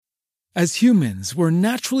As humans, we're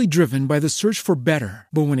naturally driven by the search for better.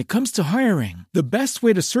 But when it comes to hiring, the best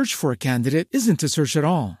way to search for a candidate isn't to search at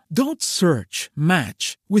all. Don't search,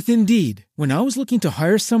 match with Indeed. When I was looking to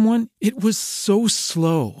hire someone, it was so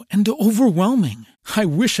slow and overwhelming. I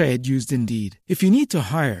wish I had used Indeed. If you need to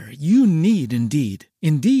hire, you need Indeed.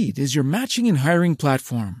 Indeed is your matching and hiring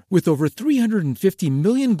platform with over 350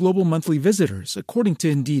 million global monthly visitors, according to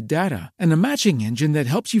Indeed data, and a matching engine that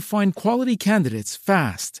helps you find quality candidates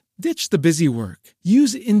fast. Ditch the busy work.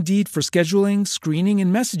 Use Indeed for scheduling, screening,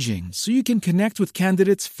 and messaging so you can connect with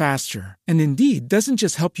candidates faster. And Indeed doesn't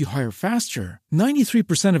just help you hire faster.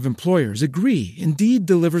 93% of employers agree Indeed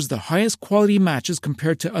delivers the highest quality matches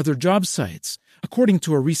compared to other job sites, according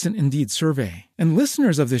to a recent Indeed survey. And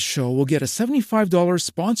listeners of this show will get a $75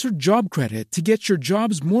 sponsored job credit to get your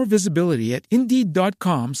jobs more visibility at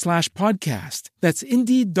Indeed.com/podcast. That's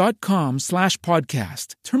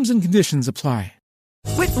Indeed.com/podcast. Terms and conditions apply.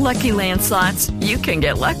 With Lucky Land Slots, you can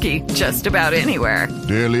get lucky just about anywhere.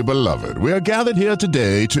 Dearly beloved, we are gathered here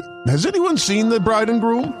today to... Has anyone seen the bride and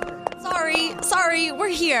groom? Sorry, we're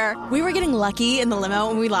here. We were getting lucky in the limo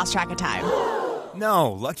and we lost track of time.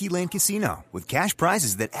 No, Lucky Land Casino, with cash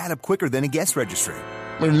prizes that add up quicker than a guest registry.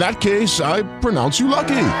 In that case, I pronounce you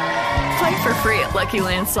lucky. Play for free at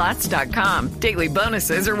LuckyLandSlots.com. Daily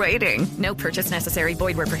bonuses are waiting. No purchase necessary.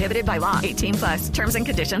 Void where prohibited by law. 18+. Terms and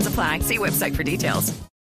conditions apply. See website for details.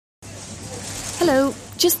 Hello,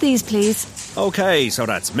 just these, please. Okay, so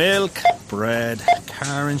that's milk, bread,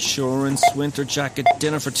 car insurance, winter jacket,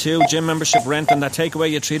 dinner for two, gym membership, rent, and that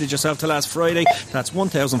takeaway you treated yourself to last Friday. That's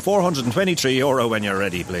 €1,423 when you're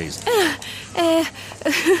ready, please.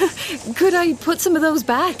 Could I put some of those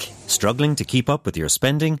back? Struggling to keep up with your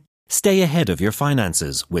spending? Stay ahead of your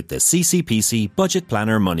finances with the CCPC Budget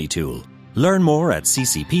Planner Money Tool. Learn more at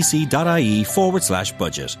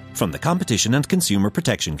ccpc.ie/budget from the Competition and Consumer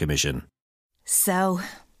Protection Commission. So,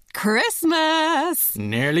 Christmas!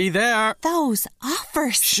 Nearly there. Those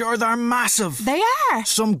offers. Sure, they're massive. They are.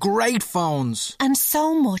 Some great phones. And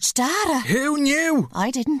so much data. Who knew?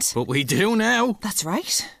 I didn't. But we do now. That's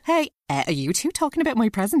right. Hey, are you two talking about my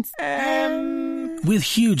presents? With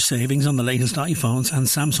huge savings on the latest iPhones and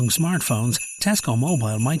Samsung smartphones, Tesco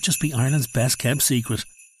Mobile might just be Ireland's best kept secret.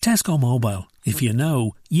 Tesco Mobile. If you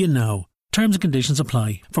know, you know. Terms and conditions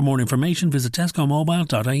apply. For more information, visit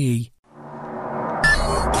tescomobile.ie.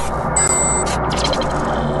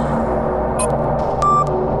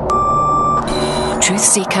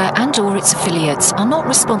 Truthseeker and or its affiliates are not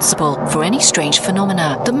responsible for any strange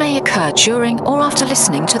phenomena that may occur during or after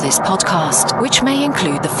listening to this podcast, which may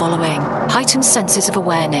include the following: heightened senses of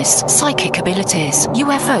awareness, psychic abilities,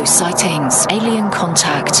 UFO sightings, alien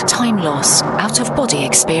contact, time loss, out-of-body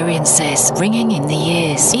experiences, ringing in the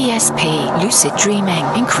ears, ESP, lucid dreaming,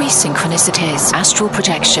 increased synchronicities, astral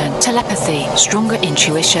projection, telepathy, stronger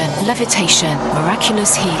intuition, levitation,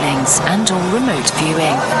 miraculous healings, and or remote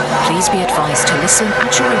viewing. Please be advised to listen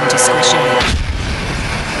at your own discretion.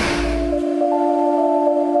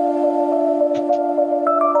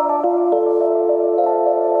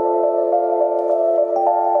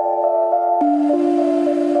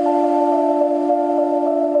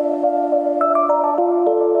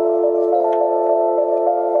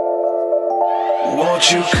 Won't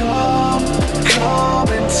you come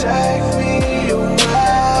and take me away?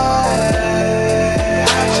 I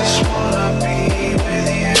just wanna be with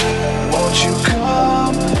you. Won't you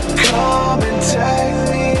come and take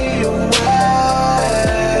me away?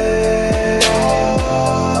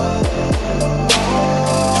 To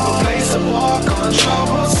a place to walk on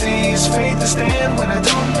troubled seas, faith to stand when I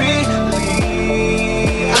don't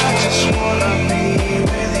believe. I just wanna be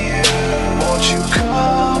with you. Won't you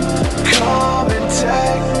come and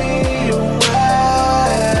take me away?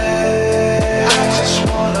 I just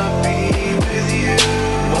wanna be with you.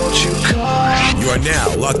 Won't you come? You are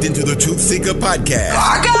now locked into the Truth Seeker podcast.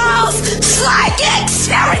 Gargoyles! Psychics!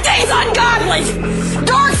 Everything's ungodly!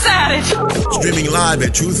 Dark Savage! Streaming live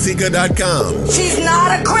at truthseeker.com. She's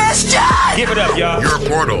not a Christian! Give it up, y'all. Your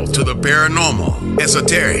portal to the paranormal,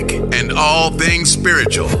 esoteric, and all things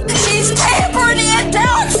spiritual. She's tampering in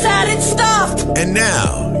Dark Savage stuff! And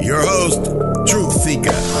now, your host, Truth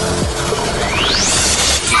Seeker.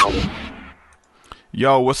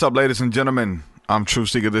 Yo, what's up, ladies and gentlemen? I'm True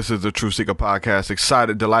Seeker. This is the True Seeker Podcast.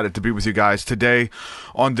 Excited, delighted to be with you guys today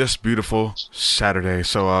on this beautiful Saturday.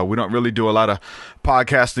 So we don't really do a lot of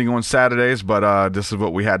podcasting on Saturdays, but this is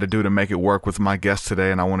what we had to do to make it work with my guest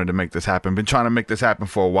today, and I wanted to make this happen. Been trying to make this happen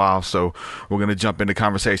for a while, so we're going to jump into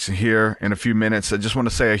conversation here in a few minutes. I just want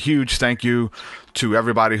to say a huge thank you to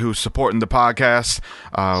everybody who's supporting the podcast.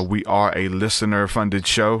 We are a listener-funded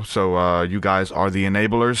show, so you guys are the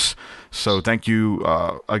enablers. So thank you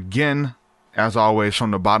again, as always,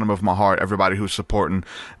 from the bottom of my heart, everybody who's supporting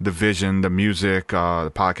the vision, the music,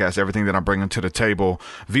 the podcast, everything that I'm bringing to the table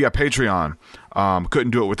via Patreon.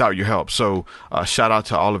 Couldn't do it without your help. So shout out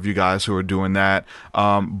to all of you guys who are doing that.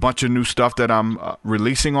 Bunch of new stuff that I'm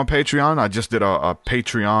releasing on Patreon. I just did a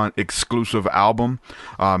Patreon exclusive album.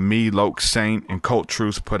 Me, Loke Saint, and Colt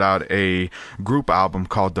Truth put out a group album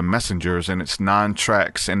called The Messengers, and it's 9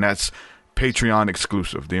 tracks, and that's Patreon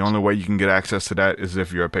exclusive. The only way you can get access to that is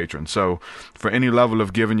if you're a patron. So for any level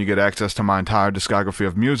of giving, you get access to my entire discography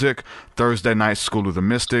of music. Thursday night, School of the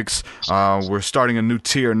Mystics. We're starting a new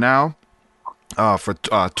tier now. For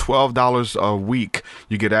 $12 a week,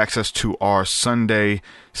 you get access to our Sunday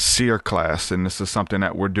Seer class, and this is something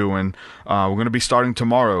that we're doing. We're going to be starting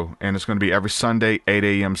tomorrow, and it's going to be every Sunday, 8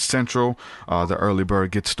 a.m. Central. The early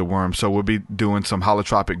bird gets the worm. So we'll be doing some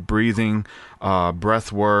holotropic breathing,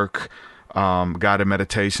 breath work, guided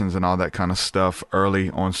meditations and all that kind of stuff early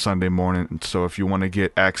on Sunday morning. So if you want to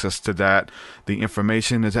get access to that, the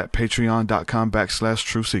information is at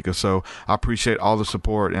patreon.com/TrueSeeker. So I appreciate all the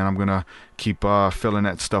support, and I'm going to keep filling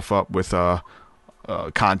that stuff up with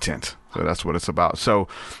content. So that's what it's about. So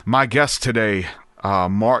my guest today,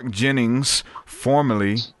 Mark Jennings,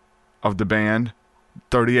 formerly of the band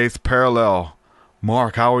 38th Parallel.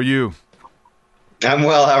 Mark, how are you? I'm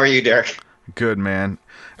well. How are you, Derek? Good, man.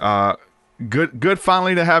 Good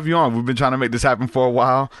finally to have you on. We've been trying to make this happen for a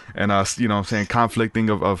while, and you know what I'm saying, conflicting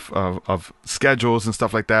of schedules and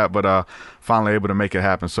stuff like that, but finally able to make it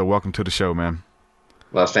happen. So welcome to the show, man.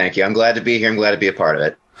 Well, thank you. I'm glad to be here. I'm glad to be a part of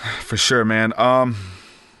it. For sure, man. I'm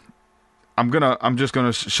just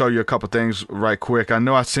gonna show you a couple things right quick. I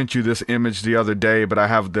know I sent you this image the other day, but I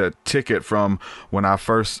have the ticket from when I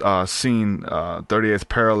first seen 38th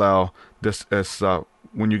Parallel. This is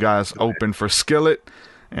when you guys opened for Skillet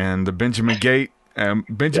and the Benjamin Gate.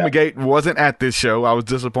 Benjamin Gate wasn't at this show. I was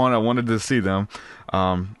disappointed. I wanted to see them.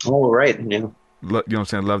 Oh, right. Yeah. You know what I'm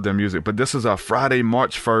saying? Love their music. But this is a Friday,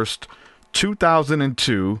 March 1st,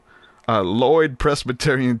 2002, Lloyd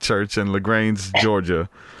Presbyterian Church in LaGrange, Georgia.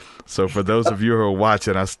 So for those of you who are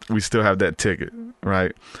watching, we still have that ticket,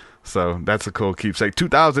 right? So that's a cool keepsake.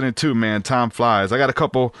 2002, man, time flies. I got a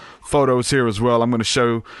couple photos here as well. I'm going to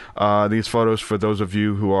show these photos for those of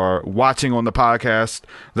you who are watching on the podcast.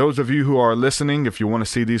 Those of you who are listening, if you want to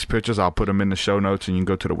see these pictures, I'll put them in the show notes, and you can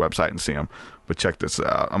go to the website and see them. But check this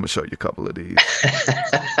out. I'm going to show you a couple of these.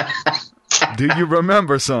 Do you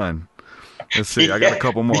remember, son? Let's see. I got a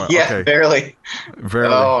couple more. Yeah, okay. Barely.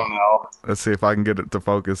 Oh, no. Let's see if I can get it to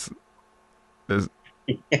focus.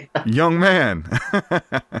 Young man.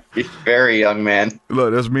 Very young man.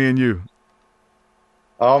 Look, that's me and you.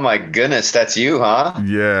 Oh my goodness, that's you, huh?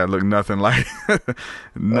 Yeah, look nothing like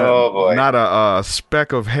oh boy. Not a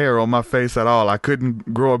speck of hair on my face at all. I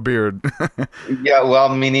couldn't grow a beard. Yeah,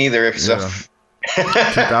 well, me neither. So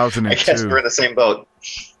yeah. 2002. I guess we're in the same boat.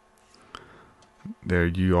 There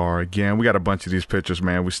you are again. We got a bunch of these pictures,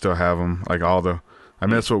 man. We still have them. Like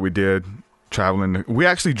that's what we did traveling. We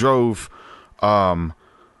actually drove 4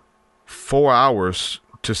 hours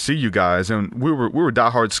to see you guys, and we were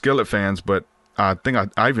diehard Skillet fans, but I think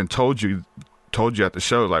I even told you at the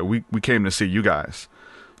show, like we came to see you guys.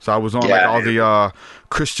 So I was on like all the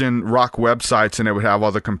Christian rock websites, and they would have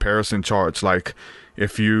all the comparison charts. Like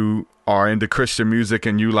if you are into Christian music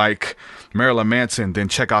and you like Marilyn Manson, then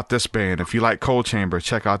check out this band. If you like Cold Chamber,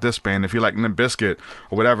 check out this band. If you like Limp Bizkit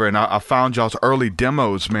or whatever. And I found y'all's early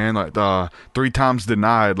demos, man, like the 3 Times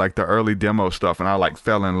Denied, like the early demo stuff, and I like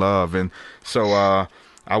fell in love. And so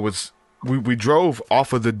we drove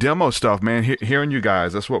off of the demo stuff, man, hearing you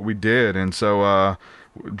guys. That's what we did. And so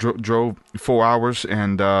drove 4 hours,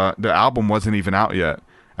 and the album wasn't even out yet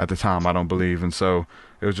at the time, I don't believe. And so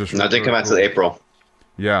it was just no, it didn't come out until April.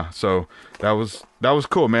 Yeah, so that was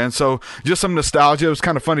cool, man. So just some nostalgia. It was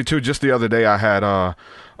kind of funny too. Just the other day, I had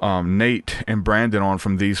Nate and Brandon on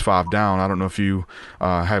from These 5 Down. I don't know if you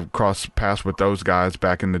have crossed paths with those guys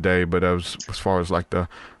back in the day, but it was as far as like the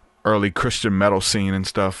early Christian metal scene and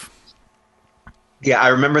stuff. Yeah, I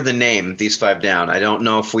remember the name These 5 Down. I don't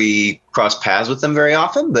know if we cross paths with them very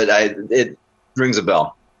often, but it rings a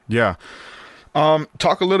bell. Yeah.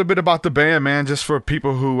 Talk a little bit about the band, man, just for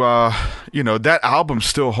people who, that album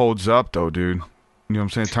still holds up though, dude. You know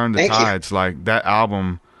what I'm saying? Turn the Thank you. Tides. Like, that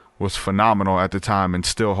album was phenomenal at the time and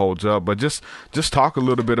still holds up. But just talk a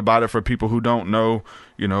little bit about it for people who don't know,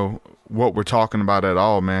 you know, what we're talking about at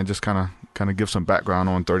all, man. Just kind of give some background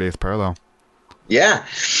on 38th Parallel. Yeah.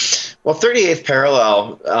 Well, 38th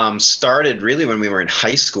Parallel started really when we were in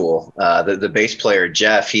high school. The bass player,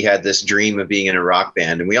 Jeff, he had this dream of being in a rock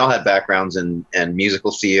band. And we all had backgrounds in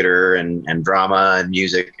musical theater and drama and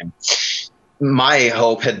music. And my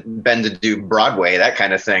hope had been to do Broadway, that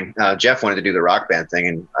kind of thing. Jeff wanted to do the rock band thing,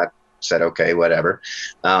 and I said, okay, whatever.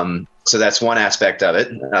 So that's one aspect of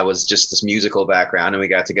it. I was just this musical background, and we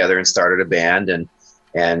got together and started a band.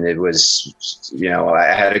 And it was, you know, I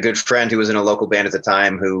had a good friend who was in a local band at the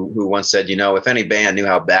time who once said, you know, if any band knew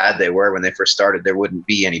how bad they were when they first started, there wouldn't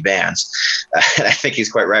be any bands. And I think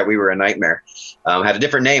he's quite right. We were a nightmare. Had a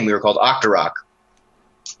different name. We were called Octorock.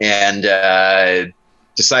 And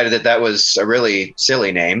decided that was a really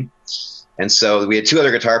silly name. And so we had two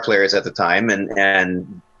other guitar players at the time,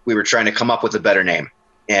 and we were trying to come up with a better name.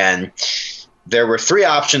 And there were three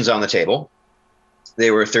options on the table. They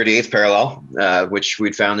were 38th Parallel, which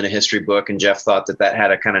we'd found in a history book, and Jeff thought that had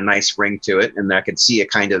a kind of nice ring to it, and I could see a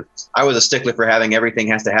kind of – I was a stickler for having everything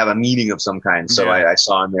has to have a meaning of some kind. So I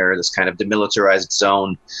saw in there this kind of demilitarized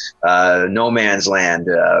zone, no man's land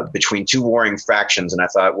between two warring factions, and I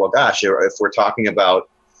thought, well, gosh, if we're talking about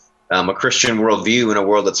a Christian worldview in a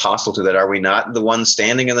world that's hostile to that, are we not the ones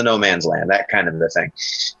standing in the no man's land, that kind of a thing.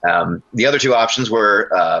 The other two options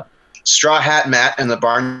were Straw Hat Matt and the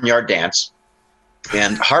Barnyard Dance,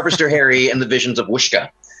 and Harvester Harry and the Visions of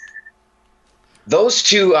Wishka. Those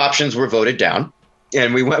two options were voted down,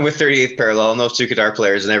 and we went with 38th Parallel, and those two guitar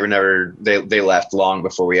players they left long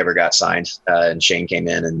before we ever got signed, and Shane came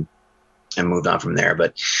in and moved on from there.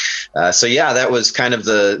 But so yeah, that was kind of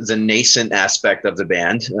the nascent aspect of the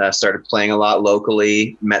band. Started playing a lot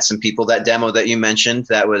locally, met some people. That demo that you mentioned,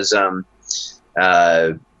 that was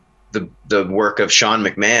the work of Sean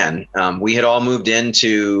McMahon. We had all moved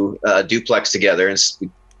into Duplex together, and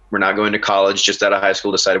we're not going to college, just out of high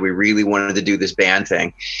school, decided we really wanted to do this band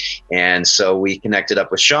thing. And so we connected up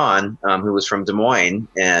with Sean, who was from Des Moines,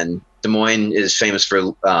 and Des Moines is famous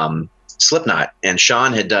for Slipknot, and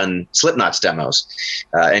Sean had done Slipknot's demos.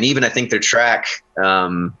 And even I think their track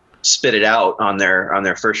Spit It Out on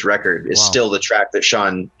their first record is still the track that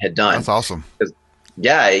Sean had done. That's awesome.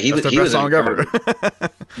 Yeah, he was the best song ever.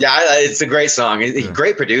 Yeah, it's a great song. He's a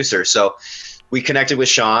great producer. So we connected with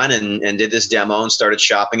Sean and did this demo and started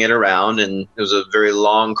shopping it around. And it was a very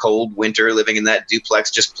long, cold winter living in that duplex,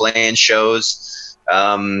 just playing shows,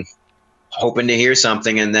 hoping to hear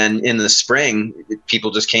something. And then in the spring,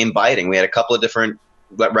 people just came biting. We had a couple of different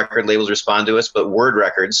record labels respond to us, but Word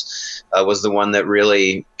Records was the one that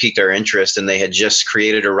really piqued our interest. And they had just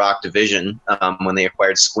created a rock division when they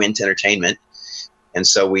acquired Squint Entertainment. And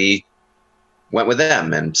so we went with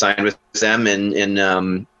them and signed with them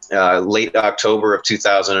in late October of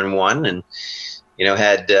 2001, and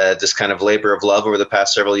had this kind of labor of love over the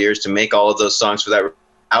past several years to make all of those songs for that.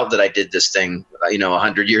 Out that I did this thing,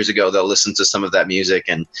 100 years ago, they'll listen to some of that music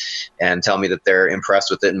and tell me that they're impressed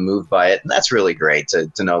with it and moved by it, and that's really great to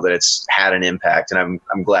know that it's had an impact. And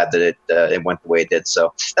I'm glad that it went the way it did.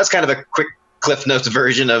 So that's kind of a quick Cliff Notes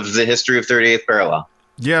version of the history of 38th Parallel.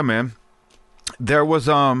 Yeah, man. There was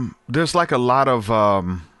there's like a lot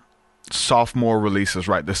of sophomore releases,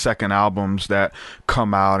 right? The second albums that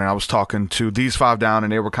come out, and I was talking to These Five Down,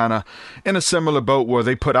 and they were kind of in a similar boat where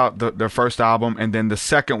they put out their first album, and then the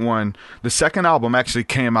second album actually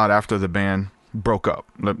came out after the band broke up.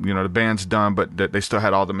 The band's done, but they still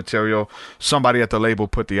had all the material. Somebody at the label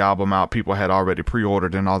put the album out. People had already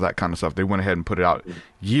pre-ordered and all that kind of stuff. They went ahead and put it out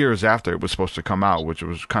years after it was supposed to come out, which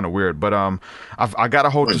was kind of weird. But I got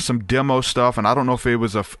a hold of some demo stuff, and I don't know if it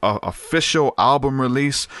was a official album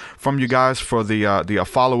release from you guys for the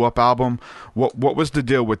follow-up album. What was the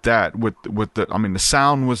deal with that? With the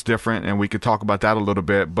sound was different, and we could talk about that a little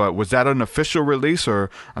bit. But was that an official release,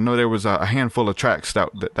 or I know there was a handful of tracks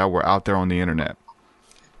that were out there on the internet?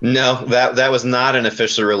 No, that was not an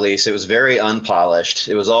official release. It was very unpolished.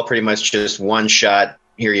 It was all pretty much just one shot.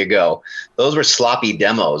 Here you go. Those were sloppy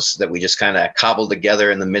demos that we just kind of cobbled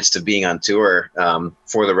together in the midst of being on tour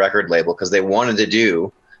for the record label, because they wanted to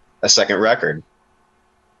do a second record.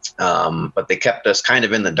 But they kept us kind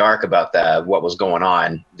of in the dark about what was going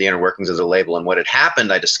on, the inner workings of the label. And what had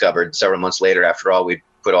happened, I discovered several months later, after all we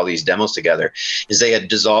put all these demos together, is they had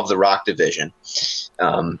dissolved the rock division.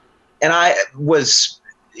 And I was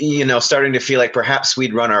starting to feel like perhaps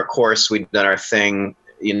we'd run our course, we'd done our thing.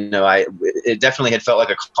 It definitely had felt like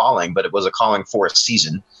a calling, but it was a calling for a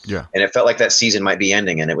season. Yeah. And it felt like that season might be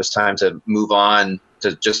ending, and it was time to move on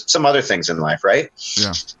to just some other things in life, right?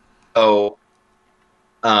 Yeah. So,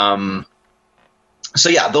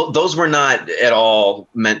 those were not at all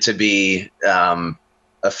meant to be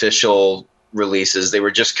official releases. They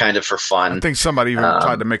were just kind of for fun. I think somebody even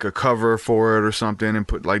tried to make a cover for it or something and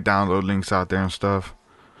put like download links out there and stuff.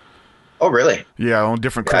 Oh, really? Yeah, on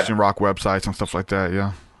different Christian rock websites and stuff like that.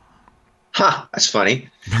 Yeah. Huh, that's funny.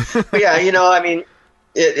 But yeah, I mean,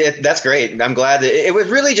 that's great. I'm glad that it was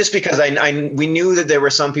really just because we knew that there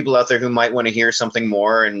were some people out there who might want to hear something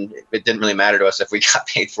more, and it didn't really matter to us if we got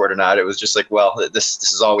paid for it or not. It was just like, well, this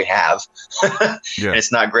is all we have. Yeah. And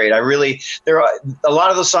it's not great. There are a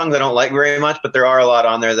lot of those songs I don't like very much, but there are a lot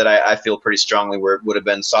on there that I feel pretty strongly would have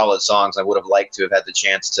been solid songs. I would have liked to have had the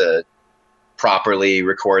chance to properly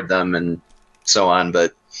record them and so on,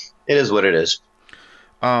 but it is what it is.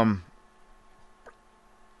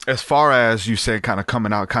 As far as you say, kind of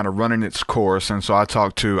coming out, kind of running its course, and so I've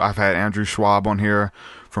had Andrew Schwab on here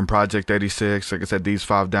from Project 86, like I said, These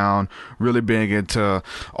Five Down, really being into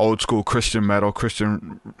old school Christian metal,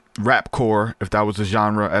 Christian rapcore, if that was a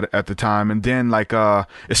genre at the time, and then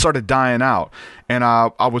it started dying out, and I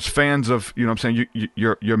was fans of, you know what I'm saying,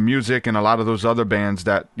 your music and a lot of those other bands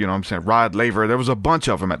that, you know what I'm saying, Rod Laver, there was a bunch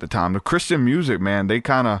of them at the time. The Christian music, man, they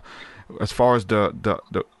kind of, as far as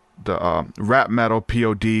the rap metal,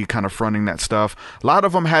 POD kind of fronting that stuff, a lot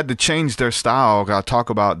of them had to change their style. I talk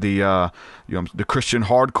about the Christian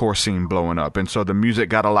hardcore scene blowing up, and so the music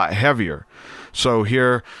got a lot heavier. So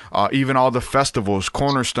here, even all the festivals,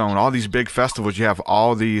 Cornerstone, all these big festivals, you have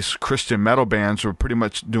all these Christian metal bands who are pretty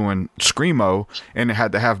much doing screamo, and they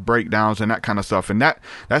had to have breakdowns and that kind of stuff. And that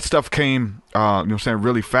stuff came,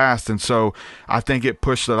 really fast. And so I think it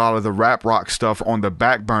pushed a lot of the rap rock stuff on the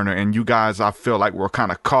back burner. And you guys, I feel like, were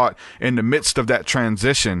kind of caught in the midst of that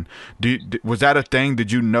transition. Was that a thing?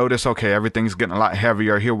 Did you notice, okay, everything's getting a lot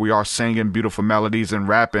heavier. Here we are singing beautiful melodies and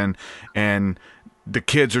rapping, and the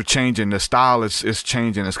kids are changing, the style is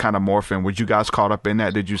changing, it's kind of morphing. Were you guys caught up in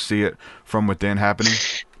that? Did you see it from within happening?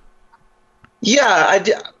 Yeah, I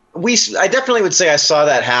definitely would say I saw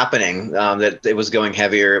that happening, that it was going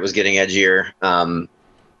heavier, it was getting edgier, and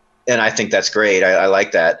I think that's great. I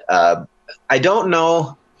like that. I don't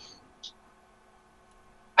know.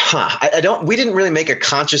 We didn't really make a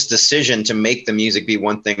conscious decision to make the music be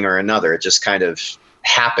one thing or another. It just kind of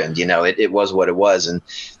happened, it was what it was. And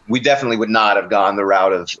we definitely would not have gone the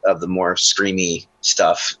route of the more screamy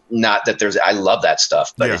stuff. Not that I love that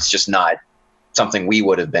stuff, but It's just not something we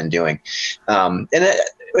would have been doing. And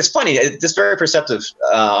it's funny, it's very perceptive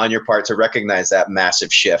on your part to recognize that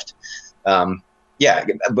massive shift. But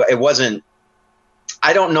it wasn't,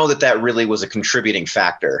 I don't know that really was a contributing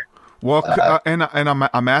factor. Well, and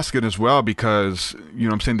I'm asking as well because, you know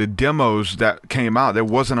what I'm saying, the demos that came out, there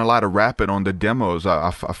wasn't a lot of rapping on the demos. I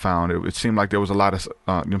found it seemed like there was a lot of,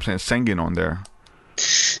 singing on there.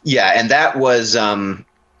 Yeah, and that was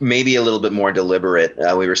maybe a little bit more deliberate.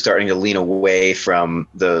 We were starting to lean away from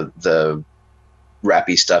the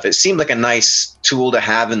rappy stuff. It seemed like a nice tool to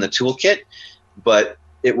have in the toolkit, but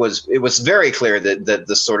it was very clear that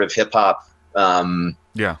the sort of hip hop,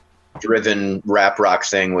 driven rap rock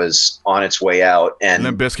thing was on its way out, and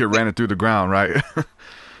Limp Bizkit ran it through the ground, right?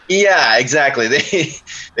 Yeah, exactly.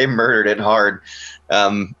 They murdered it hard.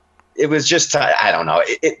 It was just, I don't know.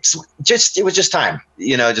 It was just time,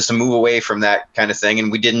 just to move away from that kind of thing.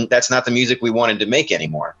 And that's not the music we wanted to make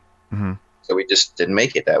anymore. Mm-hmm. So we just didn't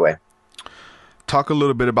make it that way. Talk a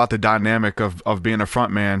little bit about the dynamic of being a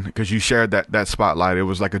frontman, because you shared that spotlight. It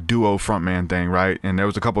was like a duo frontman thing, right? And there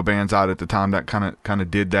was a couple bands out at the time that kind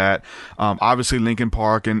of did that. Obviously Linkin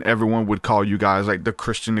Park, and everyone would call you guys like the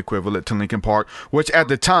Christian equivalent to Linkin Park, which at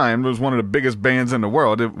the time was one of the biggest bands in the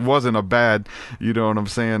world. It wasn't a bad,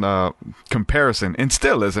 comparison, and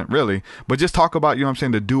still isn't really. But just talk about,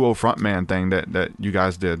 the duo frontman thing that you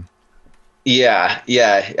guys did. Yeah.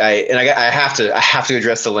 I have to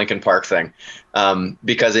address the Linkin Park thing,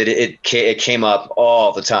 because it came up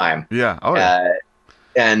all the time. Yeah. Oh, yeah.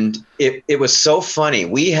 And it was so funny.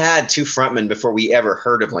 We had two frontmen before we ever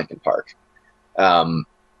heard of Linkin Park. And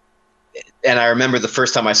I remember the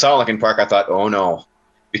first time I saw Linkin Park, I thought, oh no,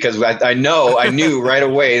 because I knew right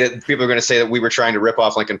away that people were going to say that we were trying to rip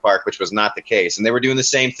off Linkin Park, which was not the case. And they were doing the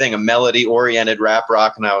same thing, a melody oriented rap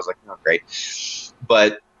rock. And I was like, oh, great.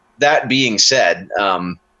 But that being said,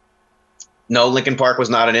 no, Linkin Park was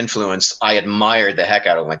not an influence. I admired the heck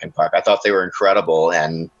out of Linkin Park. I thought they were incredible,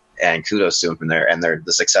 and kudos to them and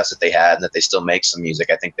the success that they had, and that they still make some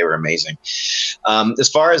music. I think they were amazing. As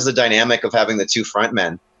far as the dynamic of having the two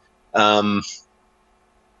frontmen, I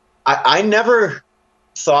never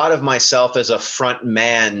thought of myself as a front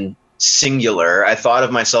man singular. I thought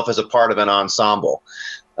of myself as a part of an ensemble.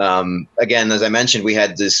 Again, as I mentioned, we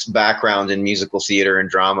had this background in musical theater and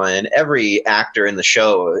drama, and every actor in the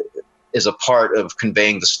show is a part of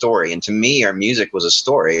conveying the story. And to me, our music was a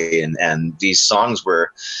story, and these songs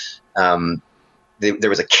were, there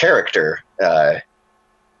was a character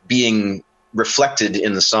being reflected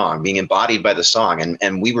in the song, being embodied by the song.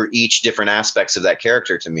 And we were each different aspects of that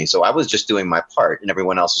character to me. So I was just doing my part, and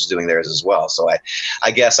everyone else was doing theirs as well. So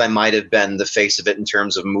I guess I might have been the face of it in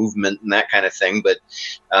terms of movement and that kind of thing. But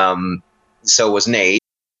so was Nate.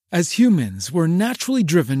 As humans, we're naturally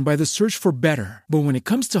driven by the search for better. But when it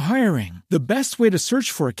comes to hiring, the best way to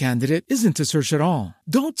search for a candidate isn't to search at all.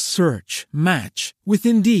 Don't search, match with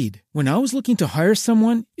Indeed. When I was looking to hire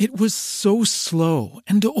someone, it was so slow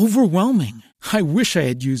and overwhelming. I wish I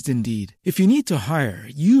had used Indeed. If you need to hire,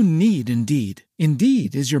 you need Indeed.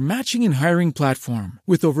 Indeed is your matching and hiring platform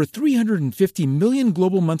with over 350 million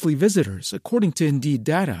global monthly visitors, according to Indeed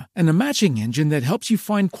data, and a matching engine that helps you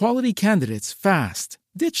find quality candidates fast.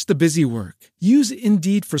 Ditch the busy work. Use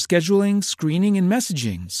Indeed for scheduling, screening, and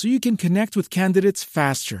messaging so you can connect with candidates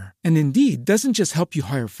faster. And Indeed doesn't just help you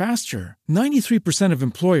hire faster. 93% of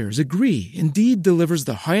employers agree Indeed delivers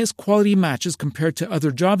the highest quality matches compared to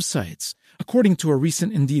other job sites, according to a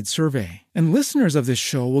recent Indeed survey. And listeners of this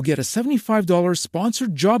show will get a $75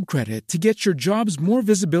 sponsored job credit to get your jobs more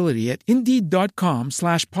visibility at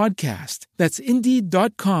Indeed.com/podcast. That's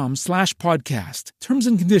Indeed.com/podcast. Terms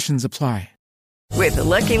and conditions apply. With the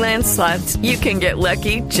Lucky Land Slots, you can get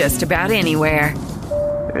lucky just about anywhere.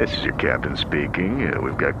 This is your captain speaking.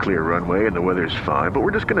 We've got clear runway and the weather's fine, but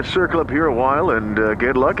we're just going to circle up here a while and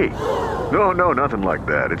get lucky. No, nothing like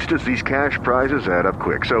that. It's just these cash prizes add up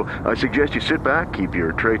quick. So I suggest you sit back, keep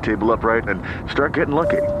your tray table upright, and start getting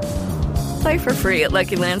lucky. Play for free at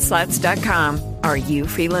LuckyLandSlots.com. Are you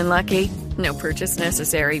feeling lucky? No purchase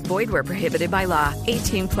necessary. Void where prohibited by law.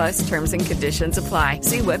 18+ terms and conditions apply.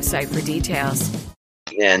 See website for details.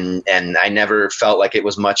 And I never felt like it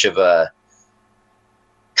was much of a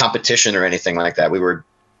competition or anything like that.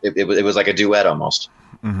 It was like a duet almost.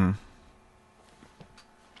 Mm-hmm.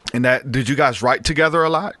 And did you guys write together a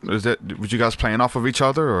lot? Was you guys playing off of each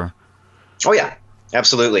other, or? Oh yeah.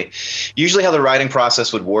 Absolutely. Usually how the writing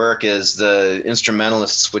process would work is the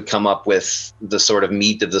instrumentalists would come up with the sort of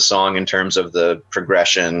meat of the song in terms of the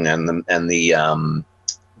progression and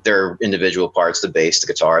their individual parts, the bass, the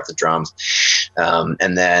guitar, the drums.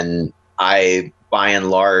 And then I, by and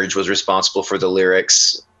large, was responsible for the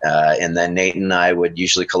lyrics. And then Nate and I would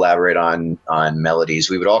usually collaborate on melodies.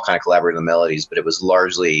 We would all kind of collaborate on the melodies, but it was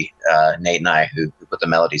largely Nate and I who put the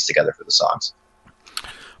melodies together for the songs.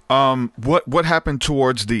 What happened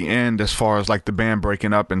towards the end as far as like the band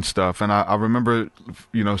breaking up and stuff? And I remember,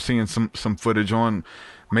 seeing some footage on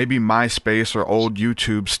maybe MySpace or old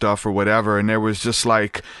YouTube stuff or whatever, and there was just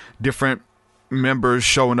like different members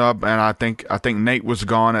showing up, and I think Nate was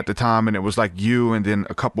gone at the time, and it was like you and then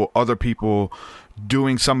a couple other people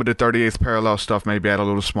doing some of the 38th Parallel stuff, maybe at a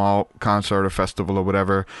little small concert or festival or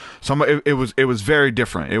whatever. It was very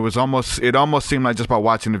different. It almost seemed like just by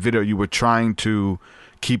watching the video you were trying to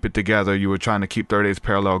keep it together. You were trying to keep 38th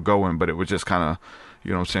Parallel going, but it was just kind of,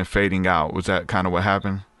 fading out. Was that kind of what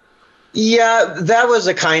happened? Yeah, that was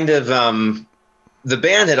a kind of, the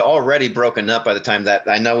band had already broken up by the time that,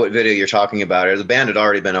 I know what video you're talking about, or the band had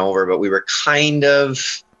already been over, but we were kind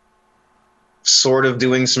of sort of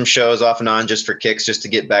doing some shows off and on just for kicks, just to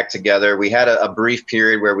get back together. We had a brief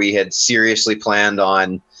period where we had seriously planned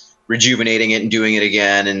on rejuvenating it and doing it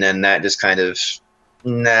again. And then that just kind of,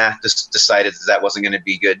 just decided that wasn't going to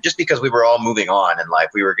be good, just because we were all moving on in life.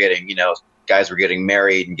 We were getting, guys were getting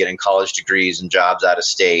married and getting college degrees and jobs out of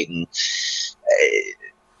state. And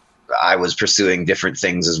I was pursuing different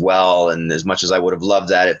things as well. And as much as I would have loved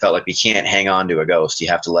that, it felt like you can't hang on to a ghost. You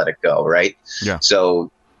have to let it go. Right. Yeah. So,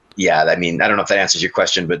 yeah, I mean, I don't know if that answers your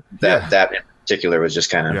question, but that in particular was just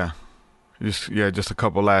kind of, just a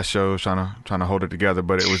couple last shows trying to hold it together.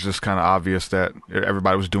 But it was just kind of obvious that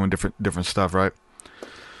everybody was doing different stuff. Right.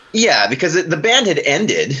 Yeah, because the band had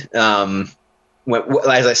ended.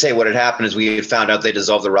 As I say, what had happened is we had found out they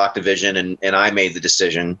dissolved the rock division, and I made the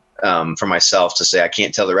decision for myself to say, I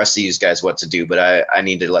can't tell the rest of you guys what to do, but I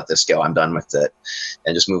need to let this go. I'm done with it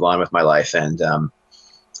and just move on with my life. And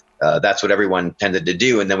that's what everyone tended to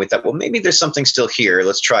do. And then we thought, well, maybe there's something still here.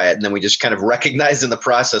 Let's try it. And then we just kind of recognized in the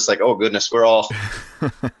process, like, oh, goodness, we're all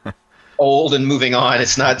old and moving on.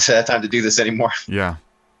 It's not time to do this anymore. Yeah.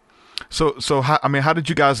 So how did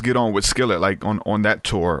you guys get on with Skillet, like on that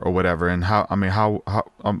tour or whatever? And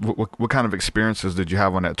what kind of experiences did you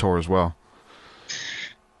have on that tour as well?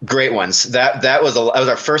 Great ones. That was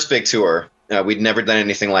our first big tour. We'd never done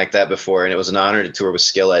anything like that before, and it was an honor to tour with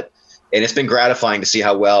Skillet. And it's been gratifying to see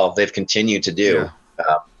how well they've continued to do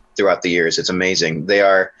throughout the years. It's amazing.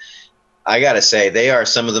 I got to say, they are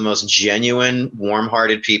some of the most genuine,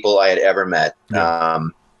 warm-hearted people I had ever met. Yeah.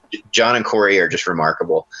 John and Corey are just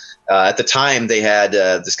remarkable. At the time, they had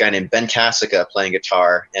this guy named Ben Cassica playing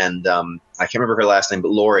guitar, and I can't remember her last name,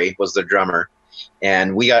 but Lori was the drummer.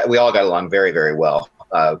 And we all got along very, very well.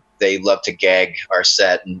 They loved to gag our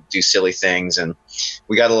set and do silly things, and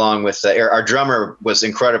we got along with our drummer was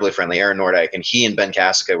incredibly friendly, Aaron Nordyke, and he and Ben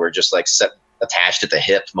Cassica were just like attached at the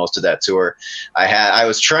hip most of that tour. I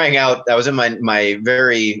was trying out. I was in my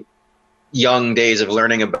very young days of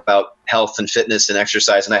learning about health and fitness and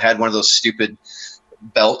exercise, and I had one of those stupid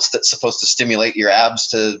belts that's supposed to stimulate your abs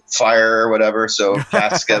to fire or whatever. So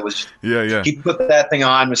Cassica was he put that thing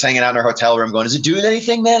on, was hanging out in our hotel room going, "Is it doing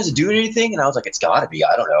anything, man? Is it doing anything?" And I was like, "It's gotta be,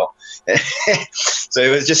 I don't know." So it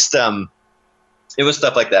was just it was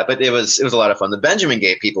stuff like that, but it was a lot of fun. The Benjamin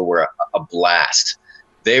Gate people were a blast.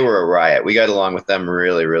 They were a riot. We got along with them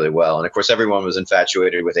really, really well. And of course, everyone was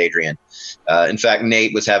infatuated with Adrian. In fact,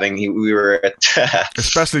 Nate was we were at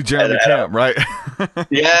especially Jeremy Camp, right?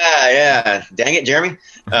 Yeah. Dang it, Jeremy.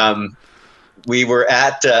 We were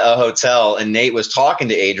at a hotel, and Nate was talking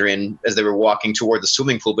to Adrian as they were walking toward the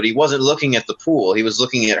swimming pool, but he wasn't looking at the pool. He was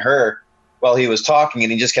looking at her while he was talking,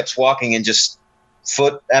 and he just kept walking and just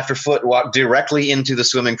foot after foot walked directly into the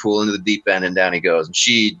swimming pool, into the deep end, and down he goes. And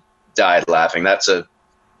she died laughing. That's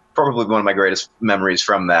probably one of my greatest memories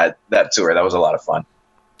from that tour. That was a lot of fun.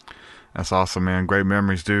 That's awesome, man. Great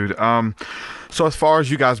memories, dude. So as far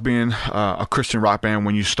as you guys being a Christian rock band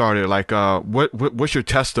when you started, like, what's your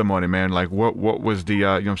testimony, man? Like, what was the, you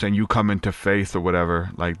know what I'm saying, you come into faith or whatever?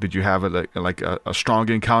 Like, did you have a strong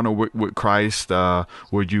encounter with Christ?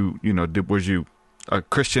 Was you a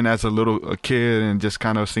Christian as a kid and just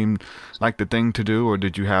kind of seemed like the thing to do, or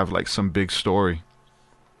did you have like some big story?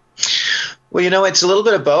 Well, it's a little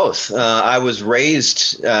bit of both. I was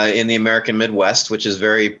raised in the American Midwest, which is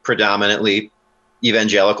very predominantly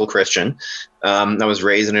evangelical Christian. I was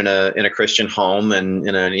raised in a Christian home and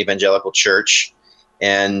in an evangelical church,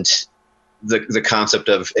 and the concept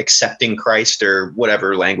of accepting Christ, or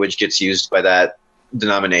whatever language gets used by that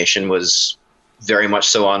denomination, was very much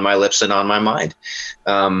so on my lips and on my mind.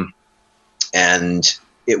 And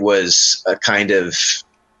it was a kind of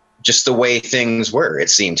just the way things were.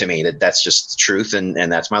 It seemed to me that's just the truth, and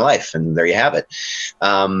that's my life, and there you have it.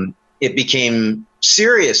 It became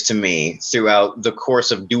serious to me throughout the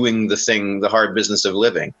course of doing the hard business of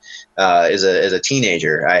living. As a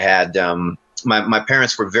teenager, I had my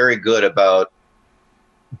parents were very good about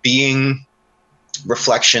being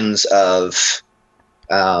reflections of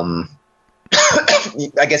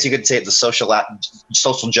I guess you could say the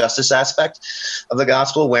social justice aspect of the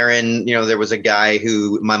gospel, wherein, there was a guy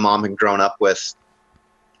who my mom had grown up with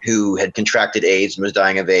who had contracted AIDS and was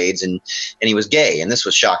dying of AIDS, and he was gay. And this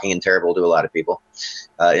was shocking and terrible to a lot of people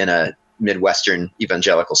in a Midwestern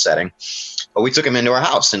evangelical setting. But we took him into our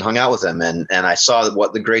house and hung out with him. And I saw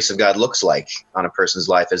what the grace of God looks like on a person's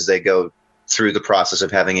life as they go through the process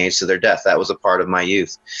of having AIDS to their death. That was a part of my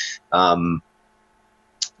youth.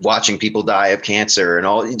 Watching people die of cancer and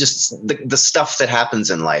all, just the stuff that happens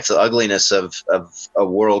in life, the ugliness of a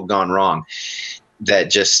world gone wrong, that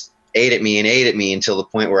just ate at me until the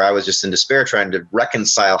point where I was just in despair, trying to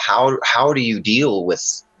reconcile how do you deal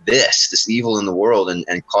with this evil in the world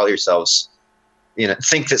and call yourselves,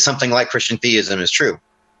 think that something like Christian theism is true.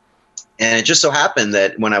 And it just so happened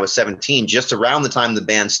that when I was 17, just around the time the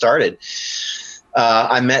band started,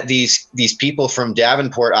 I met these people from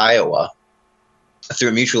Davenport, Iowa, through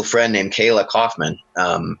a mutual friend named Kayla Kaufman,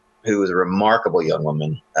 who was a remarkable young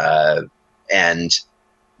woman. And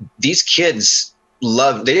these kids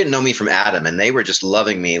they didn't know me from Adam, and they were just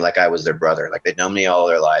loving me like I was their brother. Like they'd known me all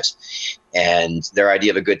their lives. And their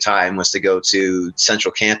idea of a good time was to go to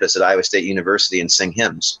Central Campus at Iowa State University and sing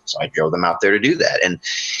hymns. So I drove them out there to do that. And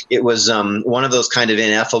it was one of those kind of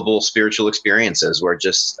ineffable spiritual experiences where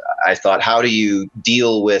I thought, how do you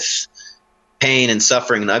deal with pain and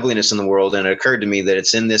suffering and ugliness in the world? And it occurred to me that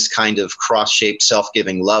it's in this kind of cross-shaped,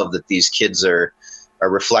 self-giving love that these kids are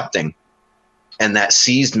reflecting. And that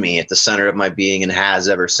seized me at the center of my being and has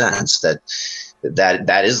ever since. That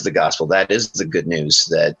is the gospel. That is the good news,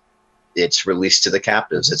 that it's released to the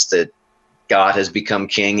captives. It's that God has become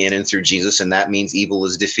king in and through Jesus, and that means evil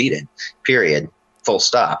is defeated, period, full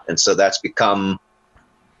stop. And so that's become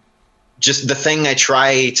just the thing I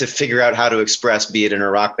try to figure out how to express, be it in a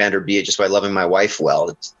rock band or be it just by loving my wife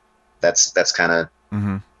well. That's kind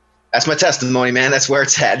of that's my testimony, man. That's where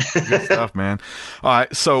it's at. Good stuff, man. All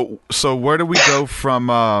right, so where do we go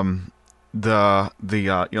from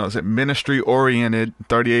is it ministry-oriented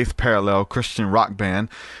 38th Parallel Christian rock band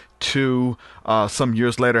to some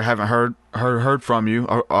years later haven't heard from you.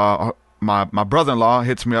 My brother-in-law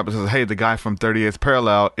hits me up and says, hey, the guy from 38th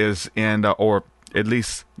Parallel is in, or at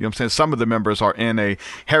least, you know what I'm saying, some of the members are in a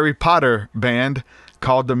Harry Potter band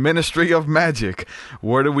called the Ministry of Magic.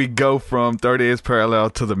 Where do we go from 38th Parallel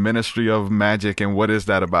to the Ministry of Magic, and what is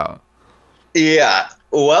that about? Yeah,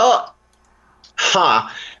 well,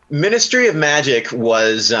 Ministry of Magic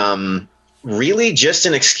was really just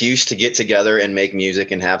an excuse to get together and make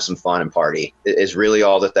music and have some fun and party. It is really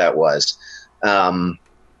all that was.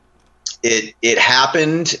 It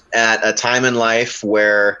happened at a time in life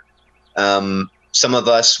where some of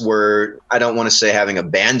us were, I don't want to say having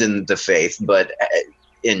abandoned the faith, but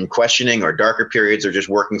in questioning or darker periods or just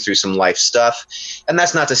working through some life stuff. And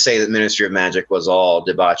that's not to say that Ministry of Magic was all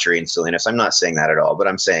debauchery and silliness. I'm not saying that at all, but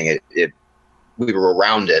I'm saying we were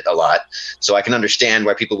around it a lot. So I can understand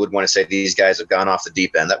why people would want to say these guys have gone off the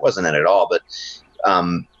deep end. That wasn't it at all. But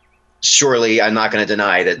surely I'm not going to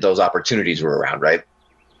deny that those opportunities were around, right?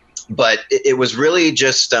 But it was really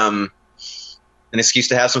just an excuse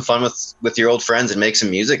to have some fun with your old friends and make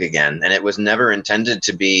some music again. And it was never intended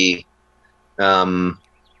to be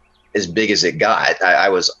as big as it got. I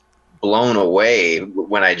was blown away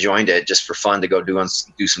when I joined it just for fun to go do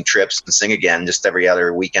some trips and sing again just every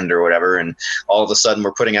other weekend or whatever. And all of a sudden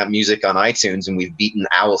we're putting out music on iTunes and we've beaten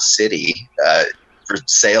Owl City for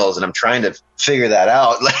sales. And I'm trying to figure that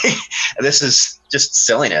out. Like, this is just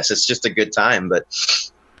silliness. It's just a good time. But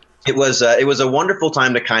it was a wonderful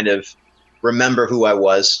time to kind of remember who I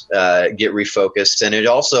was, get refocused. And it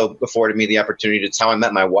also afforded me the opportunity. It's how I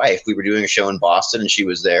met my wife. We were doing a show in Boston and she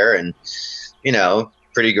was there, and, you know,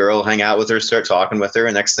 pretty girl, hang out with her, start talking with her.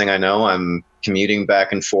 And next thing I know, I'm commuting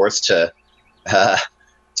back and forth to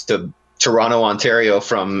Toronto, Ontario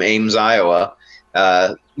from Ames, Iowa,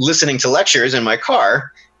 listening to lectures in my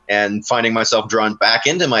car and finding myself drawn back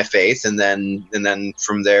into my faith. And then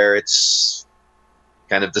from there, it's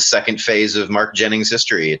kind of the second phase of Mark Jennings'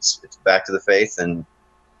 history. It's back to the faith and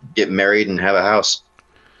get married and have a house.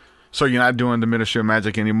 So you're not doing the Ministry of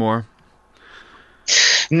Magic anymore?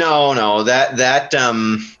 No, that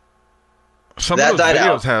some of those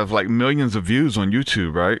videos have like millions of views on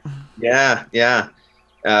YouTube, right? Yeah.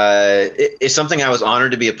 It's something I was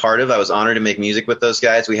honored to be a part of. I was honored to make music with those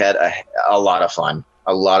guys. We had a lot of fun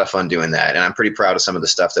doing that. And I'm pretty proud of some of the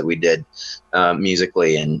stuff that we did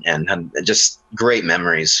musically and had just great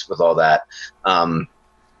memories with all that.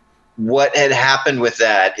 What had happened with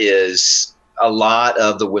that is a lot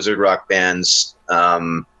of the Wizard Rock bands,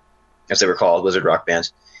 as they were called, Wizard Rock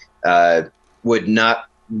bands, would not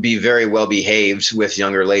be very well behaved with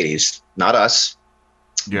younger ladies. Not us,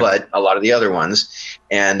 but a lot of the other ones.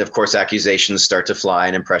 And of course, accusations start to fly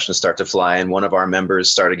and impressions start to fly. And one of our members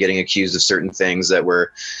started getting accused of certain things that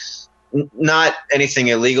were not anything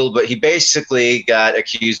illegal, but he basically got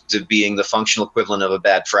accused of being the functional equivalent of a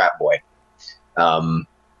bad frat boy.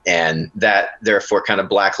 And that therefore kind of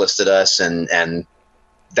blacklisted us, and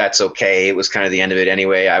that's okay. It was kind of the end of it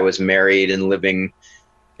anyway. I was married and living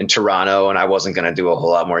in Toronto, and I wasn't going to do a whole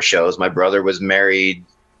lot more shows. My brother was married.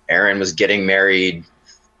 Aaron was getting married.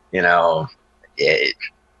 You know, it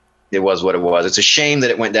was what it was. It's a shame that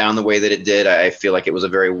it went down the way that it did. I feel like it was a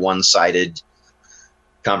very one-sided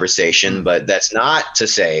conversation, but that's not to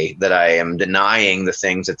say that I am denying the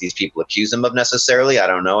things that these people accuse them of necessarily. I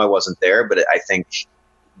don't know. I wasn't there, but I think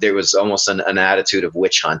there was almost an attitude of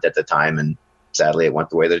witch hunt at the time, and sadly it went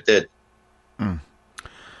the way that it did.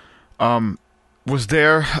 Was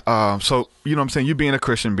there, so, you know what I'm saying, you being a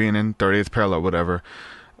Christian, being in 38th Parallel, whatever,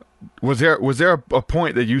 was there a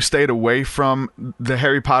point that you stayed away from the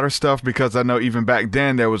Harry Potter stuff? Because I know even back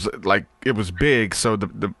then there was, like, it was big, so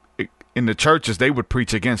in the churches, they would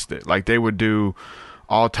preach against it. Like, they would do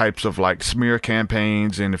all types of, like, smear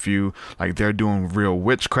campaigns, and if you, like, they're doing real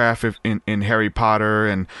witchcraft in Harry Potter,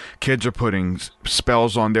 and kids are putting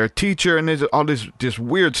spells on their teacher, and there's all this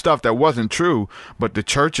weird stuff that wasn't true, but the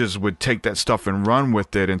churches would take that stuff and run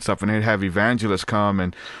with it and stuff, and they'd have evangelists come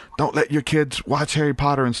and don't let your kids watch Harry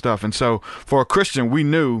Potter and stuff. And so for a Christian, we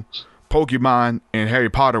knew Pokemon and Harry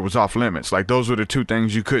Potter was off limits. Like, those were the two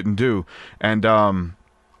things you couldn't do. And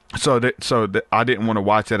so I didn't want to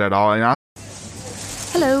watch that at all. And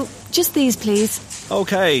Hello, just these, please.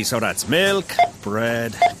 Okay, so that's milk,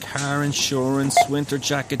 bread, car insurance, winter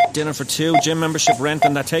jacket, dinner for two, gym membership, rent,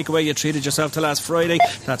 and that takeaway you treated yourself to last Friday.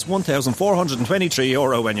 That's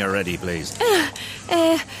 €1,423 when you're ready, please.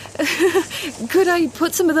 Could I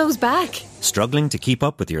put some of those back? Struggling to keep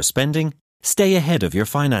up with your spending? Stay ahead of your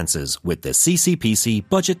finances with the CCPC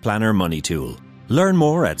Budget Planner Money Tool. Learn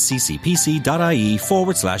more at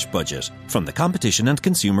ccpc.ie/budget from the Competition and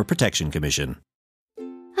Consumer Protection Commission.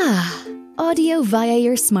 Audio via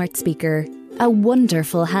your smart speaker. A